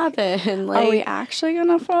going to happen? Like, are we actually going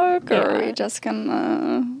to fuck, or are we just going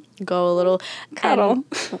to go a little... cuddle?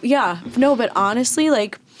 No, but honestly,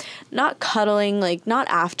 like, not cuddling, like, not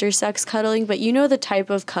after sex cuddling, but you know the type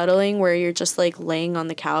of cuddling where you're just, like, laying on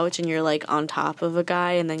the couch and you're, like, on top of a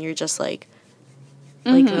guy, and then you're just, like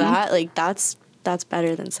that? Like, that's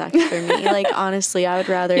better than sex for me. Like, honestly, I would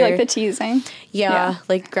rather... You like the teasing? Yeah,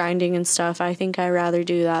 like grinding and stuff. I think I'd rather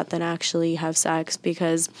do that than actually have sex,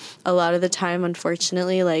 because a lot of the time,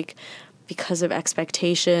 unfortunately, like, because of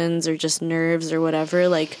expectations or just nerves or whatever,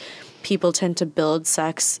 like, people tend to build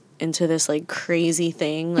sex into this, like, crazy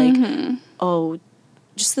thing. Like, oh,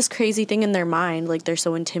 just this crazy thing in their mind. Like, they're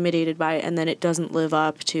so intimidated by it, and then it doesn't live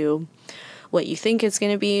up to what you think it's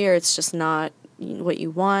going to be, or it's just not what you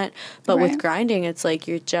want. But with grinding, it's like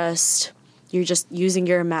you're just using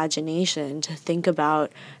your imagination to think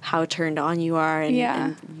about how turned on you are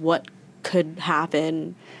and what could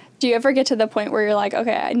happen. Do you ever get to the point where you're like,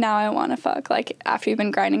 okay, now I want to fuck? Like, after you've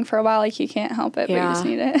been grinding for a while, like, you can't help it, but you just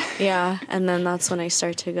need it. Yeah, and then that's when I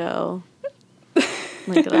start to go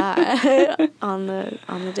like that on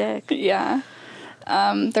the dick. Yeah.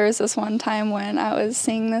 There was this one time when I was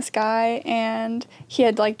seeing this guy, and he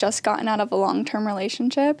had, like, just gotten out of a long-term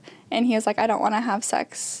relationship, and he was like, I don't want to have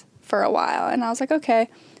sex for a while. And I was like, okay.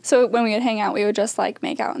 So when we would hang out, we would just, like,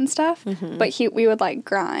 make out and stuff, but we would, like,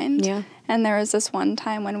 grind. Yeah. And there was this one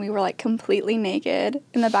time when we were, like, completely naked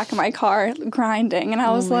in the back of my car grinding, and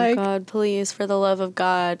I was like, oh my God, please, for the love of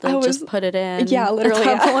God, like, was, just put it in. yeah, literally.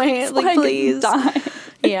 At that point, like, please. Die.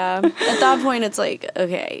 Yeah. At that point, it's like,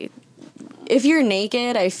 okay, if you're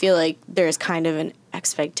naked, I feel like there's kind of an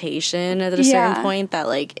expectation at a certain point that,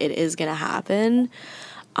 like, it is going to happen.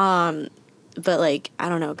 But, like, I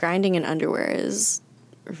don't know, grinding in underwear is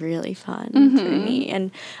really fun for me.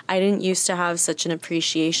 And I didn't used to have such an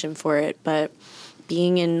appreciation for it, but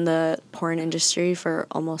being in the porn industry for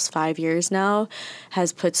almost 5 years now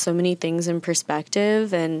has put so many things in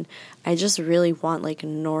perspective, and I just really want, like,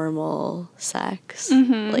 normal sex,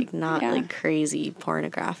 like, not like crazy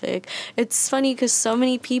pornographic. It's funny because so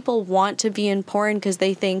many people want to be in porn because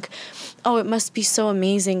they think, oh, it must be so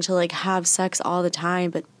amazing to, like, have sex all the time,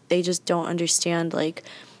 but they just don't understand, like,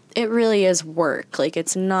 it really is work. Like,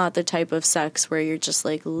 it's not the type of sex where you're just,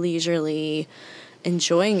 like, leisurely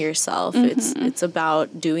enjoying yourself. It's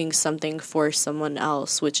about doing something for someone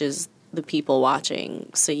else, which is the people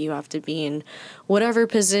watching. So you have to be in whatever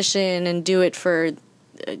position and do it for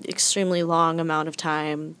an extremely long amount of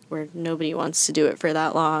time where nobody wants to do it for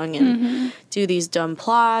that long, and do these dumb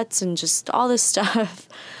plots and just all this stuff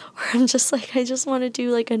where I'm just like, I just want to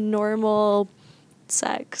do, like, a normal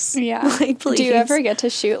sex. Yeah. Like, please. Do you ever get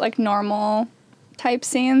to shoot, like, normal type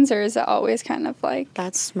scenes, or is it always kind of like...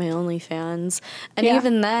 That's my OnlyFans. And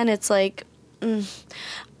even then, it's like,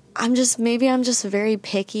 I'm just very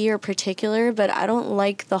picky or particular, but I don't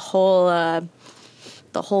like the whole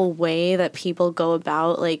way that people go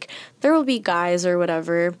about. Like, there will be guys or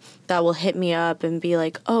whatever that will hit me up and be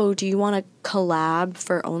like, oh, do you want to collab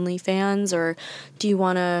for OnlyFans, or do you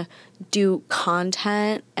want to do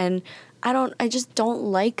content? And I just don't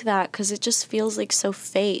like that, because it just feels like so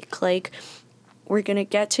fake. Like, we're going to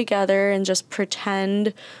get together and just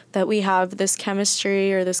pretend that we have this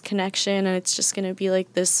chemistry or this connection, and it's just going to be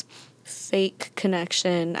like this fake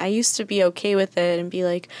connection. I used to be okay with it and be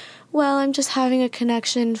like, well, I'm just having a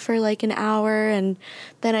connection for like an hour and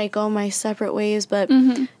then I go my separate ways. But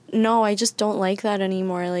no, I just don't like that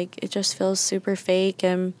anymore. Like, it just feels super fake,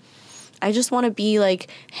 and I just want to be, like,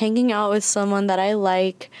 hanging out with someone that I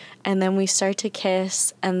like, and then we start to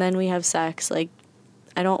kiss, and then we have sex. Like,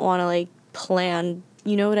 I don't want to, like, plan,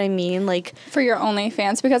 you know what I mean? Like, for your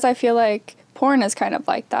OnlyFans, because I feel like porn is kind of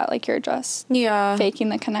like that. Like, you're just faking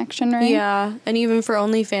the connection, right? Yeah, and even for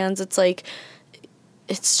OnlyFans, it's like,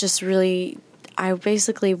 it's just really, I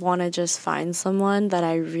basically want to just find someone that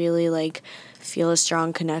I really, like, feel a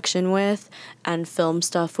strong connection with and film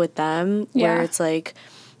stuff with them, where it's like,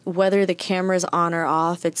 whether the camera's on or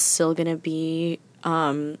off, it's still gonna be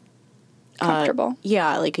comfortable.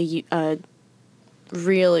 Yeah, like a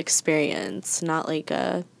real experience, not like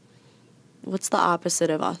what's the opposite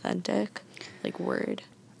of authentic? Like, word.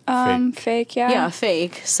 Fake, yeah. Yeah,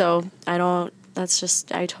 fake. So I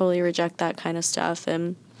totally reject that kind of stuff.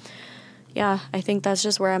 And yeah, I think that's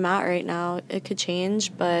just where I'm at right now. It could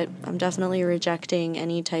change, but I'm definitely rejecting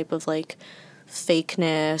any type of, like,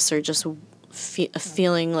 fakeness or just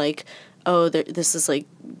feeling like, oh, this is, like,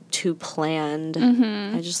 too planned.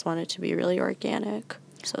 I just want it to be really organic.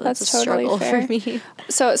 So that's a totally struggle fair. for me.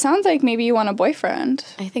 So it sounds like maybe you want a boyfriend.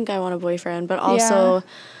 I think I want a boyfriend, but also,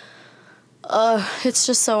 it's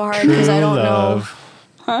just so hard because I don't know.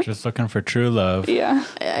 Huh? Just looking for true love. Yeah.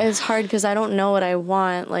 It's hard because I don't know what I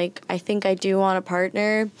want. Like, I think I do want a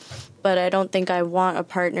partner, but I don't think I want a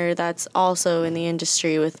partner that's also in the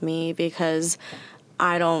industry with me, because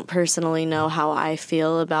I don't personally know how I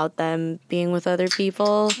feel about them being with other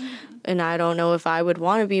people. And I don't know if I would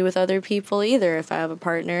want to be with other people either if I have a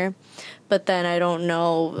partner. But then I don't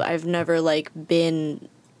know. I've never, like, been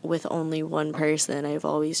with only one person. I've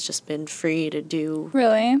always just been free to do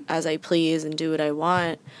as I please and do what I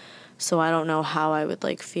want. So I don't know how I would,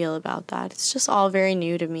 like, feel about that. It's just all very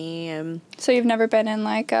new to me. So you've never been in,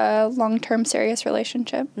 like, a long-term serious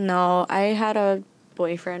relationship? No, I had a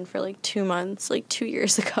boyfriend for, like, 2 months, like, 2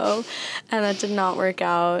 years ago, and that did not work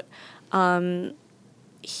out.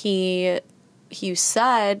 He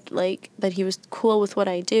said, like, that he was cool with what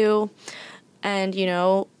I do, and, you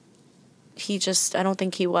know, I don't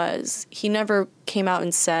think he was. He never came out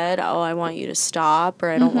and said, oh, I want you to stop, or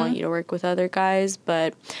I don't want you to work with other guys,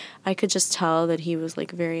 but I could just tell that he was, like,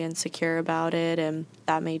 very insecure about it, and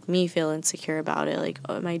that made me feel insecure about it. Like,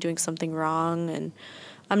 oh, am I doing something wrong? And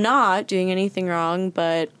I'm not doing anything wrong,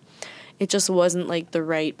 but it just wasn't like the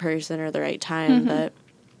right person or the right time. But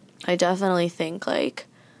I definitely think like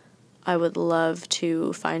I would love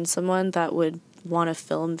to find someone that would want to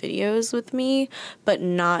film videos with me, but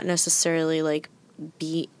not necessarily like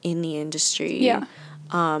be in the industry. Yeah.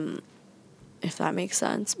 If that makes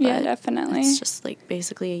sense. But Yeah, definitely. It's just like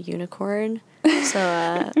basically a unicorn.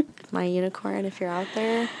 So my unicorn, if you're out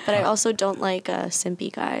there. But I also don't like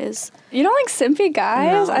simpy guys. You don't like simpy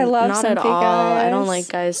guys? No, I love not simpy at all. guys. I don't like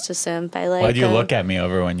guys to simp. I like. Why'd you look at me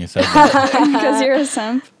over when you said that? Because you're a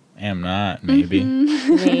simp. Am not, maybe.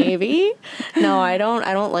 Maybe. No, I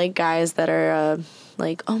don't like guys that are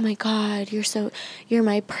like, oh my God, you're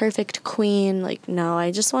my perfect queen. Like, no,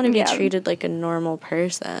 I just want to be treated like a normal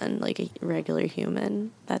person, like a regular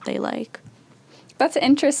human that they like. That's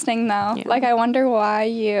interesting, though. Yeah. Like, I wonder why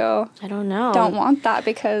you I don't know. don't want that,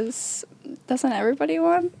 because doesn't everybody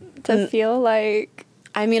want to feel like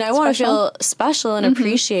I mean, I want to special? feel special and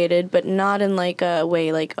appreciated, but not in like a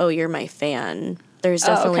way like, oh, you're my fan. There's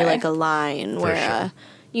definitely okay. like a line For where, sure.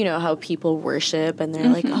 you know, how people worship and they're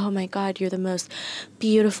like, oh my God, you're the most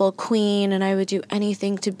beautiful queen and I would do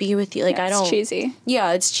anything to be with you. Like, Yeah, I it's don't. cheesy.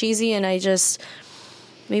 Yeah, it's cheesy and I just,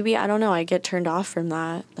 maybe, I don't know, I get turned off from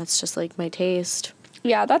that. That's just like my taste.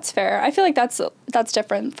 Yeah, that's fair. I feel like that's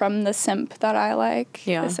different from the simp that I like.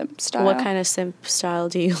 Yeah. The simp style. What kind of simp style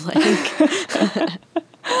do you like?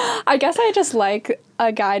 I guess I just like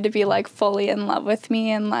a guy to be like fully in love with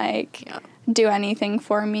me and like do anything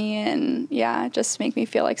for me and just make me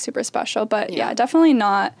feel like super special. But yeah definitely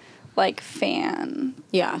not like fan.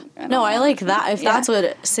 Yeah. I No, I like that. If Yeah. that's what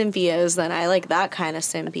simpy is, then I like that kind of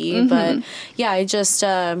simpy. But yeah, I just,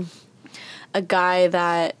 a guy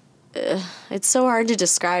that, it's so hard to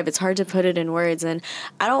describe. It's hard to put it in words. And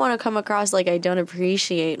I don't want to come across like I don't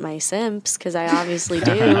appreciate my simps, because I obviously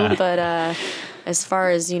do. But as far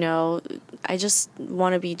as, you know, I just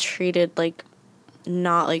want to be treated like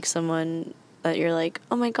not like someone that you're like,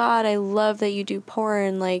 oh my God, I love that you do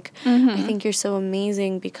porn. Like, I think you're so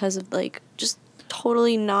amazing, because of like just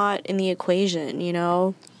totally not in the equation, you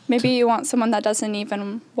know? Maybe you want someone that doesn't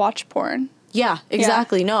even watch porn. Yeah,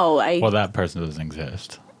 exactly. No, Well, that person doesn't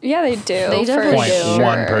exist. Yeah, they do. They for definitely do. sure.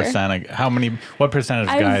 1%. What percentage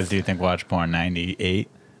of I've- guys do you think watch porn? 98%?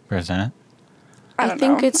 I I don't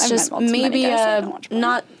think know. it's I've just met many maybe guys that don't watch porn.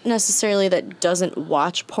 not necessarily that doesn't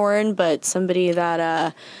watch porn, but somebody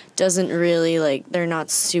that doesn't really like, they're not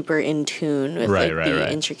super in tune with like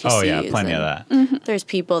the intricacies. Oh yeah, plenty of that. There's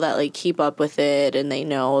people that like keep up with it and they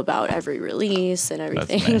know about every release and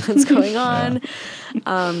everything me. that's going on.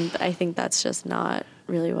 I think that's just not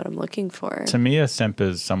really what I'm looking for. To me, a simp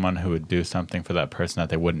is someone who would do something for that person that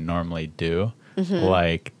they wouldn't normally do,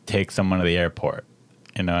 like take someone to the airport.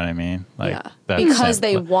 You know what I mean? Like Yeah, that's because simp.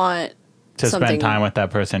 they want to something, spend time with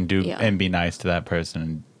that person, Yeah. and be nice to that person,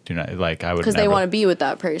 and do not like I would because they never- want to be with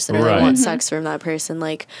that person or Right. they want sex from that person.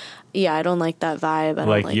 Like, yeah, I don't like that vibe. I don't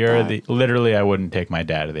like like you're that. literally. I wouldn't take my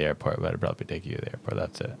dad to the airport, but I'd probably take you to the airport.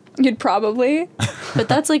 That's it. You'd probably. But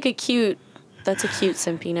that's like a cute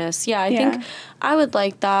simpiness. Yeah, I Yeah. think I would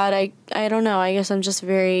like that. I don't know. I guess I'm just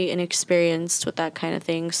very inexperienced with that kind of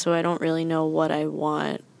thing, so I don't really know what I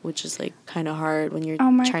want, which is like kind of hard when you're Oh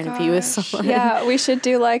my trying gosh. to be with someone. Yeah, we should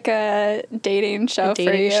do like a dating show for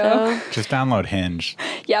Dating you. show. Just download Hinge.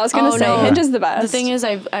 Yeah, I was gonna Oh, say no. Hinge is the best. The thing is,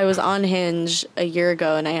 I was on Hinge a year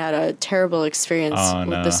ago and I had a terrible experience Oh, with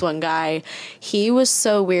no. this one guy. He was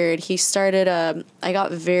so weird. He started, I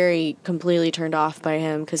got very completely turned off by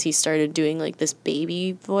him because he started doing like this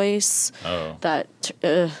baby voice Oh. that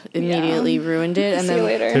immediately ruined it. And See you then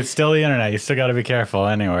later. It's still the internet. You still got to be careful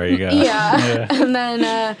anywhere you go. Yeah. And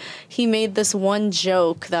then he made this one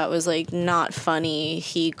joke that was like not funny.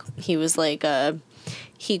 He was like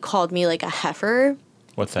he called me like a heifer,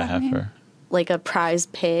 What's a heifer? like a prize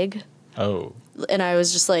pig. Oh. And I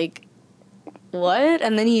was just like, what?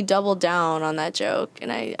 And then he doubled down on that joke.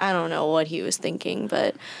 And I don't know what he was thinking,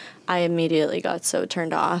 but I immediately got so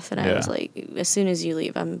turned off. And I was like, as soon as you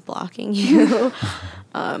leave, I'm blocking you.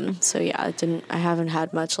 So yeah, I haven't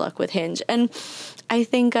had much luck with Hinge. And I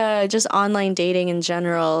think just online dating in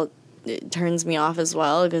general, it turns me off as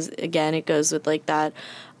well. Because again, it goes with like that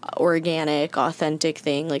organic, authentic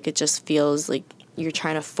thing. Like it just feels like you're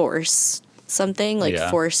trying to force something, like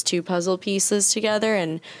force two puzzle pieces together,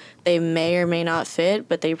 and they may or may not fit,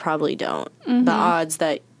 but they probably don't. The odds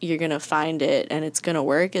that you're gonna find it and it's gonna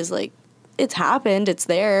work is like, it's happened, it's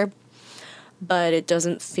there, but it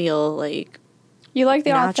doesn't feel like You like the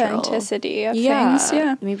natural. authenticity of things.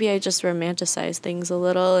 Yeah. Maybe I just romanticize things a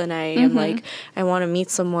little, and I am like, I want to meet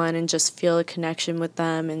someone and just feel a connection with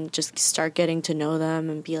them and just start getting to know them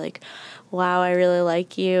and be like, wow, I really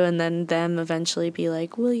like you, and then them eventually be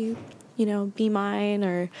like, will you be mine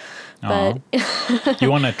or, Aw. but You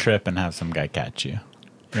want to trip and have some guy catch you.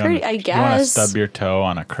 I You want to guess. stub your toe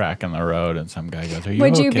on a crack in the road and some guy goes, "Are you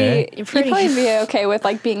Would okay?" you be? You'd Pretty- probably be okay with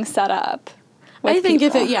like being set up. With I think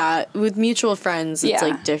people. with mutual friends, it's Yeah.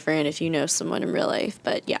 like different if you know someone in real life.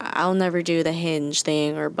 But yeah, I'll never do the Hinge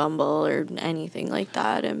thing or Bumble or anything like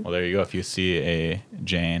that. And Well, there you go. If you see a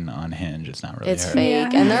Jane on Hinge, it's not really it's her.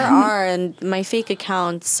 fake. Yeah. And there are, and my fake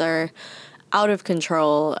accounts are out of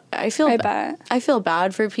control. I bet. I feel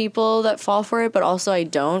bad for people that fall for it, but also I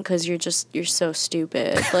don't because you're so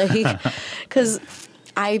stupid. Like, because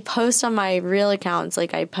I post on my real accounts,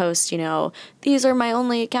 like I post, these are my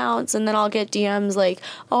only accounts, and then I'll get DMs like,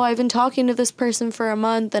 oh, I've been talking to this person for a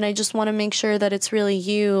month, and I just want to make sure that it's really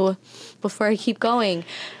you before I keep going.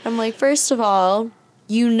 I'm like, first of all,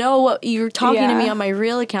 you know what you're talking to me Yeah. on my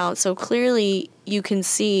real account, so clearly you can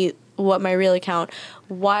see what my real account.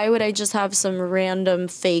 Why would I just have some random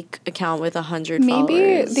fake account with 100 Maybe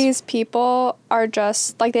followers? these people are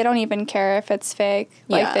just like they don't even care if it's fake.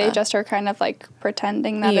 Like Yeah. they just are kind of like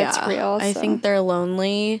pretending that it's real. I so. think they're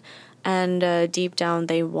lonely, and deep down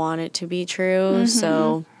they want it to be true. Mm-hmm.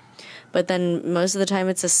 So, but then most of the time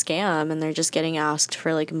it's a scam, and they're just getting asked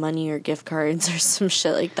for like money or gift cards or some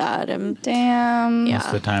shit like that. And Damn. Yeah. Most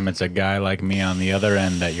of the time, it's a guy like me on the other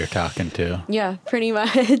end that you're talking to. yeah, pretty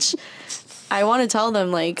much. I want to tell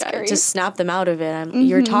them like Scary. to snap them out of it.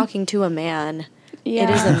 You're talking to a man. Yeah. It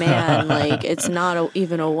is a man. Like it's not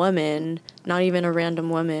even a woman, not even a random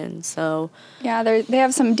woman. So Yeah, they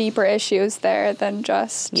have some deeper issues there than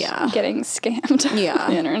just Yeah. getting scammed Yeah.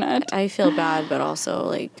 on the internet. I feel bad, but also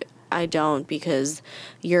like I don't, because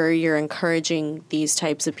you're encouraging these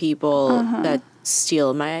types of people that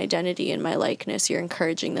steal my identity and my likeness. You're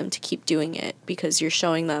encouraging them to keep doing it because you're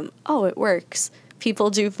showing them, oh, it works. People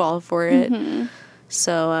do fall for it.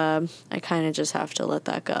 So I kind of just have to let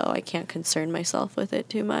that go. I can't concern myself with it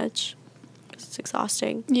too much. It's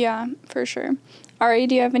exhausting. Yeah, for sure. Ari,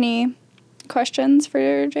 do you have any questions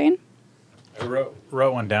for Jane? I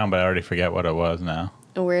wrote one down, but I already forget what it was now.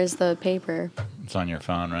 Where's the paper? It's on your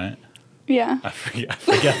phone, right? Yeah. I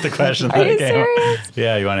forget the question. Are that you came up. serious?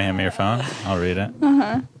 Yeah, you want to hand me your phone? I'll read it.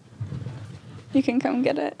 You can come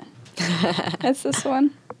get it. It's this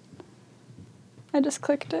one. I just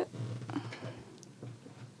clicked it.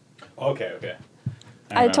 Okay.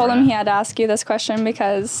 I told him he had to ask you this question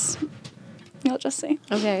because you'll just see.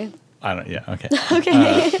 Okay. I don't. Yeah. Okay.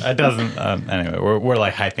 Okay. It doesn't. Anyway, we're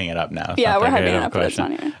like hyping it up now. It's Yeah, not we're that hyping great it of a up, but it's not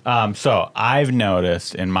question. even. So I've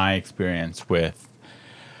noticed in my experience with,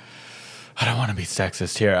 I don't want to be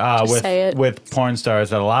sexist here. Just say it. With porn stars,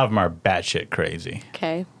 that a lot of them are batshit crazy.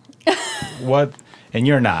 Okay. What? And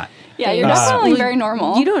you're not. Yeah, you're Uh, definitely well, very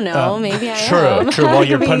normal. You don't know. Maybe I True. am. True. Well,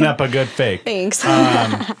 you're I mean, putting up a good fake. Thanks.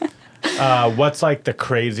 What's like the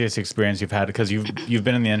craziest experience you've had? Because you've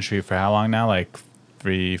been in the industry for how long now? Like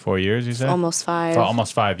 3-4 years, you said? Almost 5. For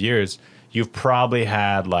almost 5 years. You've probably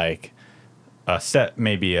had like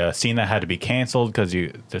maybe a scene that had to be canceled because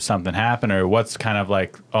there's something happened, or what's kind of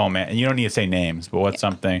like, oh man, and you don't need to say names, but what's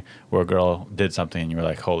something where a girl did something and you were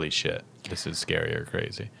like, holy shit, this is scary or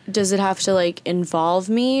crazy? Does it have to like involve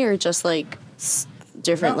me or just like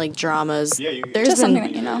different like dramas? Yeah, There's Just something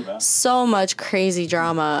been that you know. so much crazy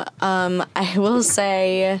drama. I will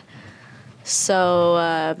say,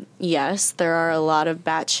 so yes, there are a lot of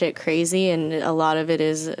batshit crazy, and a lot of it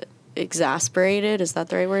is exasperated. Is that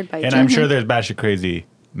the right word? By And I'm sure there's batshit crazy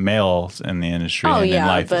males in the industry Oh, and in yeah,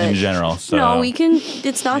 life but in general. So no, we can.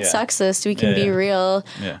 It's not Yeah. sexist. We can Yeah, be yeah. real.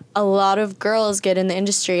 Yeah. A lot of girls get in the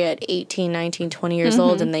industry at 18, 19, 20 years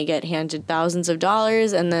old, and they get handed thousands of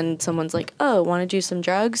dollars, and then someone's like, oh, want to do some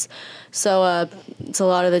drugs? So it's a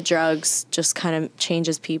lot of the drugs just kind of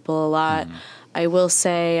changes people a lot. I will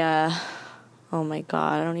say, oh my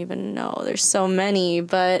God, I don't even know. There's so many,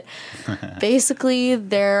 but basically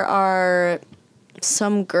there are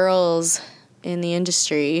some girls in the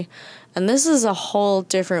industry, and this is a whole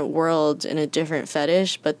different world and a different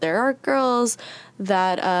fetish, but there are girls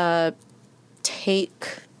that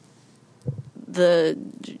take the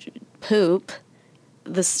poop,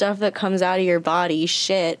 the stuff that comes out of your body,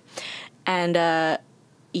 shit, and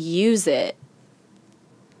use it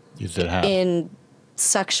use it how? in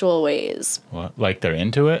sexual ways. What? Like they're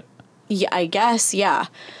into it? Yeah, I guess, yeah.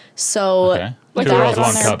 So Okay. Like Two that girls, on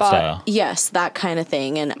one their cup butt. style. yes, that kind of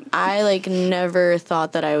thing. And I like never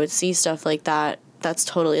thought that I would see stuff like that. That's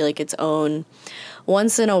totally like its own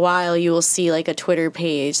once in a while you will see like a Twitter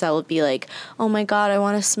page that will be like, oh my God, I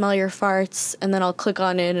want to smell your farts. And then I'll click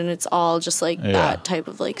on it and it's all just like that type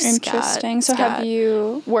of like interesting. So have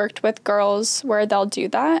you worked with girls where they'll do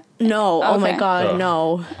that? No. Oh my God,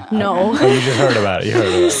 no. No. Oh, you just heard about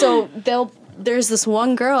it. So there's this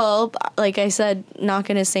one girl, like I said, not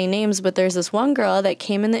going to say names, but there's this one girl that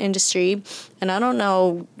came in the industry, and I don't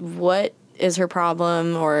know what is her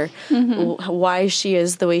problem or why she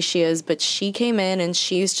is the way she is, but she came in and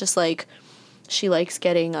she's just like, she likes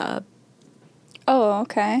getting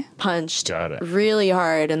punched really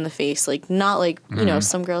hard in the face, like not like, you know,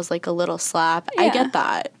 some girls like a little slap. I get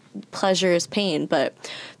that. Pleasure is pain, but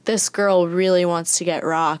this girl really wants to get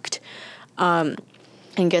rocked.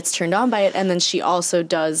 And gets turned on by it, and then she also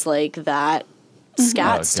does like that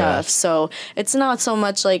scat stuff. So it's not so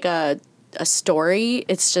much like a story,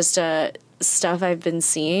 it's just stuff I've been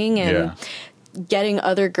seeing and getting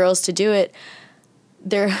other girls to do it.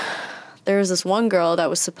 There was this one girl that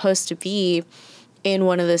was supposed to be in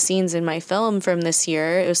one of the scenes in my film from this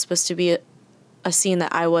year. It was supposed to be a scene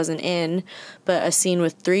that I wasn't in, but a scene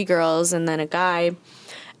with 3 girls and then a guy,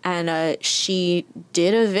 and she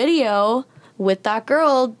did a video with that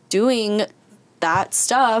girl doing that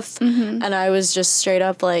stuff, and I was just straight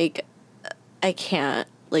up like, I can't,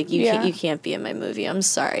 like, you can't be in my movie. I'm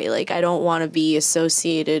sorry. Like, I don't want to be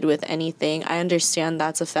associated with anything. I understand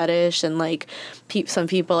that's a fetish, and like, some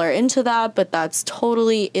people are into that, but that's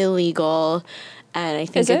totally illegal. And I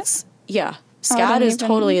think scat is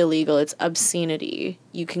totally illegal. It's obscenity.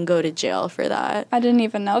 You can go to jail for that. I didn't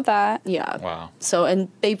even know that. Yeah. Wow. So, and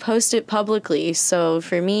they post it publicly. So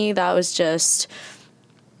for me, that was just,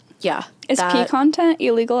 Is P content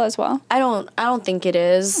illegal as well? I don't think it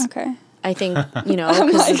is. Okay. I think, you know,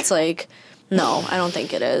 because it's like, no, I don't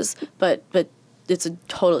think it is. But it's a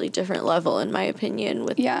totally different level in my opinion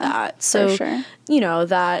with that. So, for sure. you know,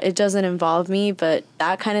 that it doesn't involve me, but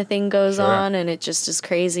that kind of thing goes on, and it just is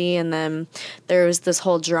crazy. And then there was this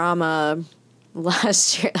whole drama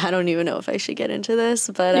last year. I don't even know if I should get into this,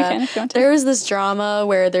 but there was this drama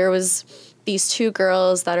where there was these 2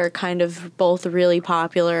 girls that are kind of both really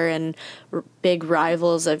popular and big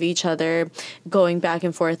rivals of each other, going back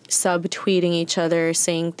and forth, subtweeting each other,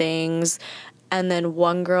 saying things. And then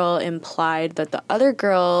one girl implied that the other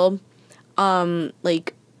girl,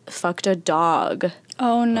 like, fucked a dog.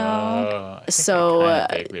 Oh, no. I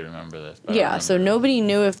vaguely remember this. So nobody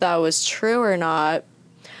knew if that was true or not.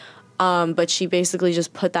 But she basically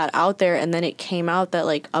just put that out there, and then it came out that,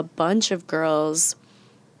 like, a bunch of girls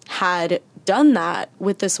had done that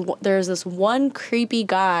with this. There's this one creepy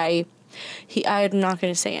guy. I'm not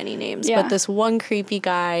going to say any names, but this one creepy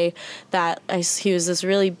guy he was this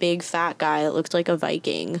really big fat guy that looked like a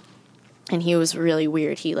Viking, and he was really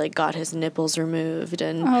weird. He like got his nipples removed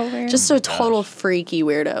and just a total freaky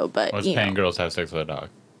weirdo. But was paying girls to have sex with a dog?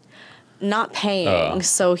 Not paying.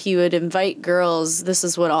 So he would invite girls. This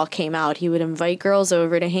is what all came out. He would invite girls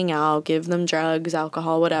over to hang out, give them drugs,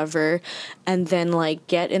 alcohol, whatever, and then like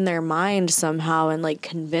get in their mind somehow and like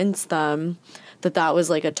convince them that was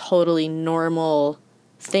like a totally normal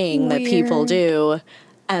thing that people do,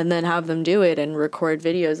 and then have them do it and record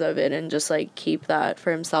videos of it and just like keep that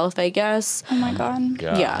for himself, I guess. Oh my God.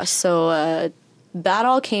 Yeah. So that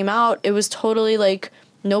all came out. It was totally like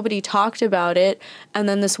nobody talked about it. And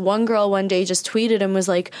then this one girl one day just tweeted and was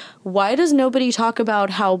like, why does nobody talk about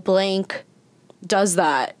how blank does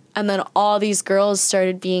that? And then all these girls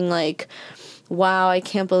started being like, wow, I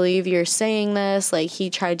can't believe you're saying this. Like, he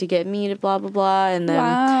tried to get me to blah, blah, blah. And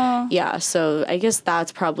then, so I guess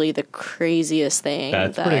that's probably the craziest thing.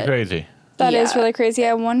 That's pretty crazy. That is really crazy.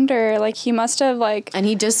 I wonder, like, he must have, like... And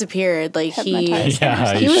he disappeared. Like, he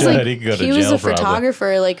was a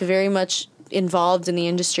photographer, like, very much involved in the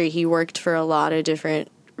industry. He worked for a lot of different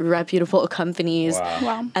reputable companies.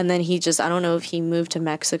 Wow. And then he just, I don't know if he moved to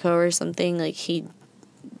Mexico or something. Like, he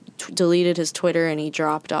deleted his Twitter and he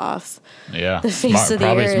dropped off the face of the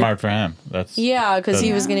earth. Probably smart for him. Because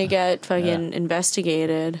he was gonna get fucking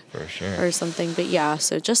investigated for sure or something. But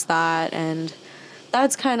so just that, and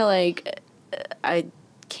that's kind of like, I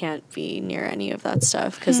can't be near any of that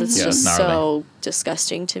stuff because it's just so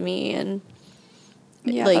disgusting to me. And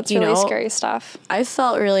like, that's really scary stuff. I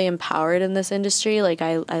felt really empowered in this industry. Like,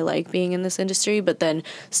 I like being in this industry, but then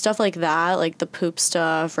stuff like that, like the poop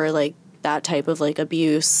stuff or like that type of like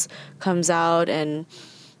abuse comes out and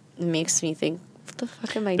makes me think, what the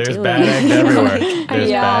fuck am I doing? There's bad eggs everywhere.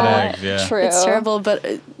 There's bad eggs, True. It's terrible, but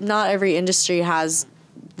not every industry has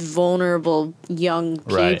vulnerable young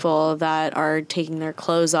people that are taking their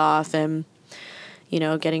clothes off and, you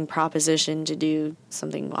know, getting propositioned to do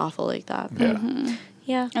something awful like that. But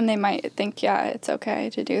Yeah. And they might think, it's okay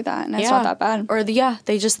to do that, and it's not that bad. Or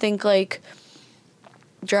they just think like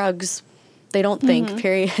drugs. They don't think,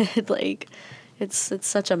 period. Like, it's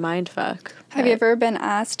such a mind fuck. Have you ever been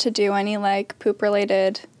asked to do any like poop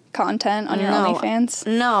related content on your OnlyFans?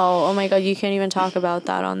 No. Oh my God, you can't even talk about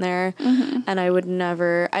that on there. And I would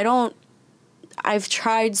never. I've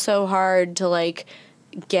tried so hard to like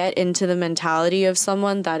get into the mentality of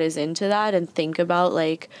someone that is into that and think about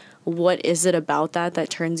like, what is it about that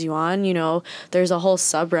turns you on? You know, there's a whole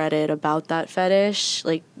subreddit about that fetish.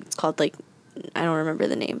 Like, it's called like, I don't remember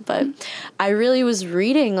the name, but I really was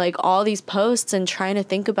reading like all these posts and trying to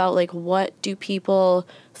think about like, what do people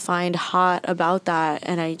find hot about that?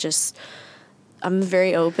 And I'm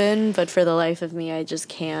very open, but for the life of me, I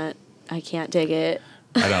can't dig it.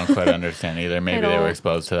 I don't quite understand either. Maybe they were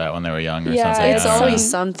exposed to that when they were young or something. It's always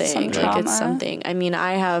some something. trauma. Like, it's something. I mean,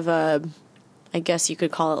 I have I guess you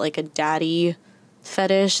could call it like a daddy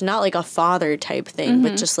fetish, not like a father type thing,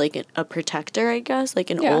 but just like a protector, I guess, like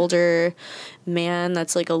an older man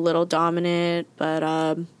that's like a little dominant,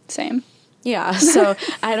 but Same. Yeah, so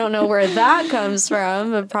I don't know where that comes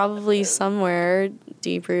from, but probably somewhere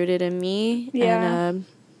deep rooted in me. Yeah. And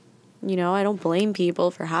you know, I don't blame people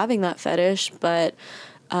for having that fetish, but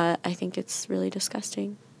I think it's really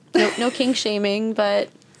disgusting. No kink shaming, but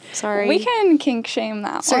sorry. We can kink shame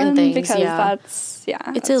that certain one things because it's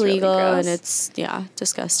that's illegal really and it's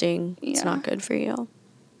disgusting. Yeah. It's not good for you.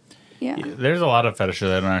 Yeah. There's a lot of fetishes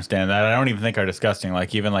I don't understand that I don't even think are disgusting.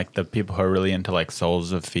 Like even like the people who are really into like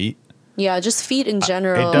soles of feet. Yeah, just feet in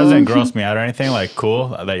general. It doesn't gross me out or anything. Like, cool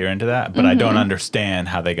that you're into that, but I don't understand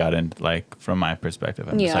how they got into. Like, from my perspective,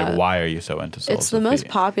 I'm just like, why are you so into soles? It's the of most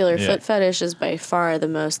feet? popular. Foot fetish is by far the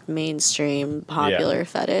most mainstream popular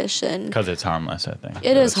fetish, and because it's harmless. I think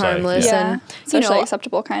it is harmless, and socially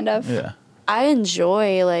acceptable, kind of. Yeah, I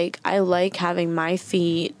enjoy I like having my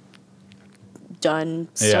feet done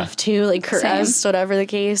stuff too, like caressed, whatever the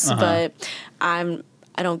case. But I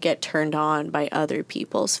don't get turned on by other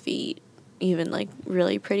people's feet. Even like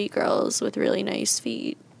really pretty girls with really nice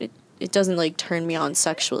feet, it doesn't like turn me on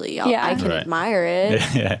sexually. I can admire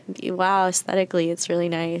it. Wow, aesthetically, it's really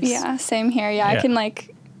nice. Yeah, same here. Yeah, I can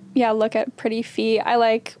like, look at pretty feet. I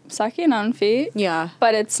like sucking on feet. Yeah,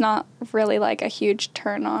 but it's not really like a huge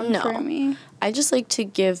turn on for me. I just like to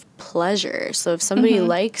give pleasure. So if somebody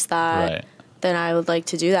likes that, then I would like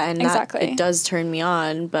to do that, and that it does turn me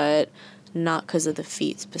on, but not because of the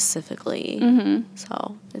feet specifically.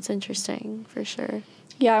 So it's interesting for sure.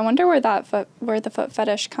 Yeah, I wonder where the foot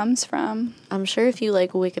fetish comes from. I'm sure if you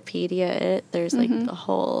like Wikipedia it, there's like the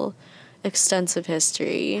whole extensive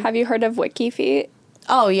history. Have you heard of Wiki Feet?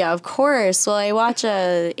 Oh yeah, of course. Well, I watch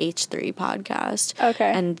a H3 podcast.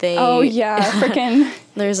 Okay. And they freaking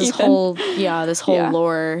there's this whole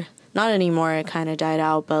lore. Not anymore, it kind of died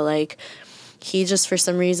out, but like he just, for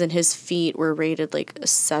some reason, his feet were rated like a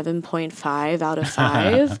 7.5 out of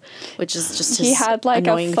 5, which is just his he had like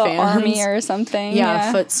annoying a foot fans. Army or something.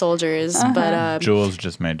 Yeah, foot soldiers. But Jules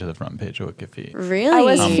just made to the front page of Wikifeet. Really? I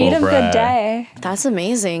was Humble feet of brag. the day. That's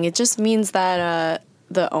amazing. It just means that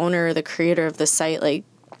the owner, the creator of the site, like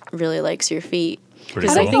really likes your feet. Pretty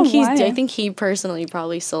Because cool. I think he personally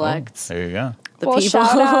probably selects There you go. the Well, people.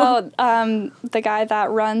 shout out the guy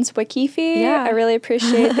that runs WikiFeet. Yeah. I really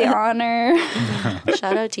appreciate the honor.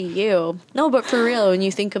 Shout out to you. No, but for real, when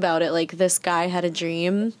you think about it, like this guy had a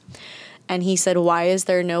dream and he said, why is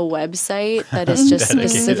there no website that is just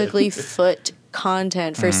specifically foot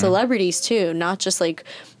content for celebrities too? Not just like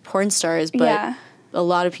porn stars, but a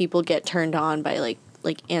lot of people get turned on by like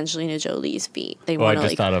Angelina Jolie's feet. They Well, I want to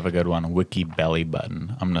just thought of a good one. Wiki belly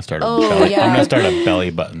button. I'm gonna start a belly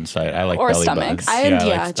button site. I like Or belly stomachs. buttons. I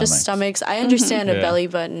like just stomachs. I understand a belly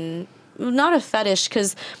button, not a fetish,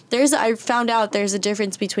 because I found out there's a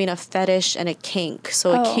difference between a fetish and a kink.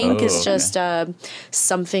 So a kink is just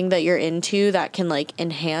something that you're into that can like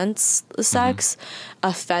enhance the sex.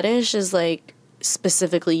 A fetish is like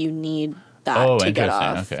specifically you need that to get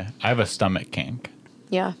off. Okay, I have a stomach kink.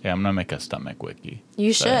 Yeah. Yeah, I'm gonna make a stomach wiki.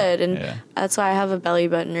 You should, and that's why I have a belly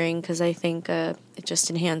button ring, because I think it just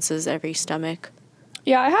enhances every stomach.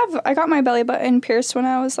 Yeah, I got my belly button pierced when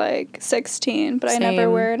I was like 16, but Same. I never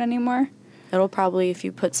wear it anymore. It'll probably, if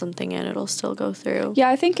you put something in, it'll still go through. Yeah,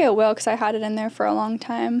 I think it will, because I had it in there for a long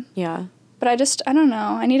time. Yeah. But I don't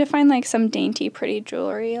know. I need to find like some dainty, pretty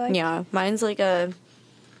jewelry. Like, yeah, mine's like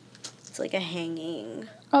it's like a hanging.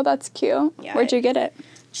 Oh, that's cute. Yeah, Where'd you get it?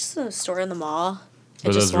 Just in a store in the mall.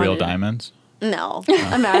 Were those real diamonds? No.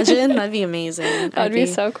 Imagine. That'd be amazing. That'd be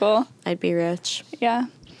so cool. I'd be rich. Yeah.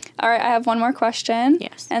 All right, I have one more question.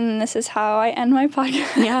 Yes. And this is how I end my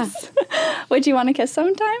podcast. Yeah. Would you want to kiss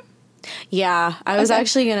sometime? Yeah, I was Okay.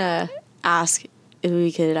 actually gonna ask if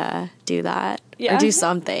we could do that Yeah. or do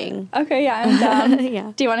something. Okay, yeah, I'm down.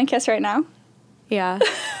 Yeah. Do you want to kiss right now? Yeah.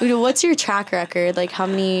 What's your track record? Like, how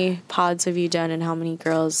many pods have you done, and how many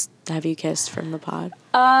girls have you kissed from the pod?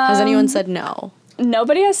 Has anyone said no?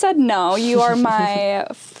 Nobody has said no. You are my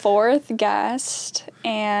 4th guest,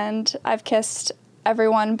 and I've kissed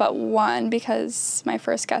everyone but one because my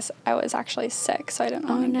first guest, I was actually sick, so I didn't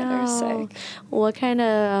want to get her sick. What kind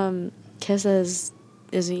of kisses?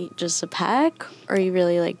 Is he just a peck, or you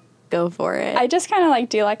really like go for it? I just kind of like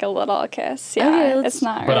do like a little kiss. Yeah, Okay, it's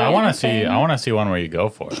not. But really I want to anything. see. I want to see one where you go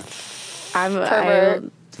for it. I'm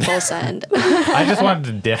Pervert. full send. I just wanted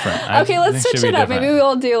to different. Okay, let's switch it up. Maybe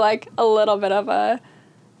we'll do like a little bit of a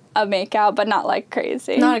makeout, but not like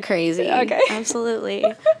crazy. Not crazy. Okay. Absolutely.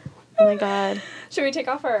 Oh my god. Should we take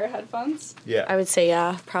off our headphones? Yeah. I would say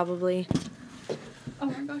yeah, probably. Oh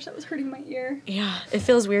my gosh, that was hurting my ear. Yeah, it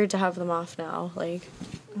feels weird to have them off now. Like.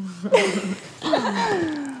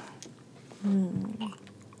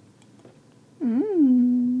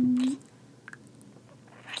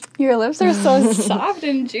 Your lips are so soft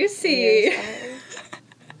and juicy.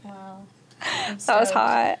 Wow. That was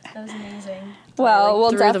hot. That was amazing. Well, we'll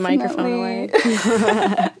threw definitely the microphone away.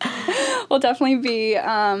 we'll definitely be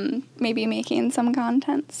maybe making some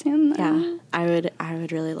content soon. Then. Yeah, I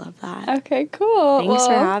would really love that. Okay, cool. Thanks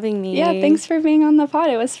for having me. Yeah, thanks for being on the pod.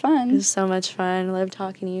 It was It fun. was so much fun. I love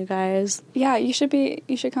talking to you guys. Yeah, you should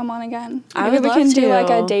come on again. I Maybe would we love can do like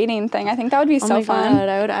a to. dating thing. I think that would be Oh so my fun. god,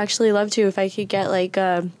 I would actually love to if I could get like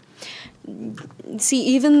see,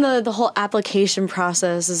 even the whole application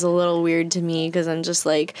process is a little weird to me because I'm just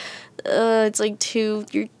like, it's like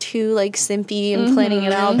you're too like simpy and planning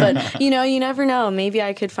it out. But you never know. Maybe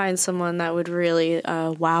I could find someone that would really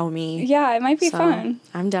wow me. Yeah, it might be So, fun.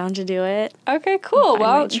 I'm down to do it. Okay, cool. Find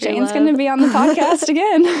Well, my true Jane's love. going to be on the podcast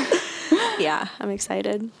again. Yeah, I'm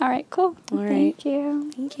excited. All right, cool. All right. Thank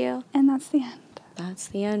you. Thank you. And that's the end. That's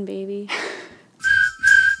the end, baby.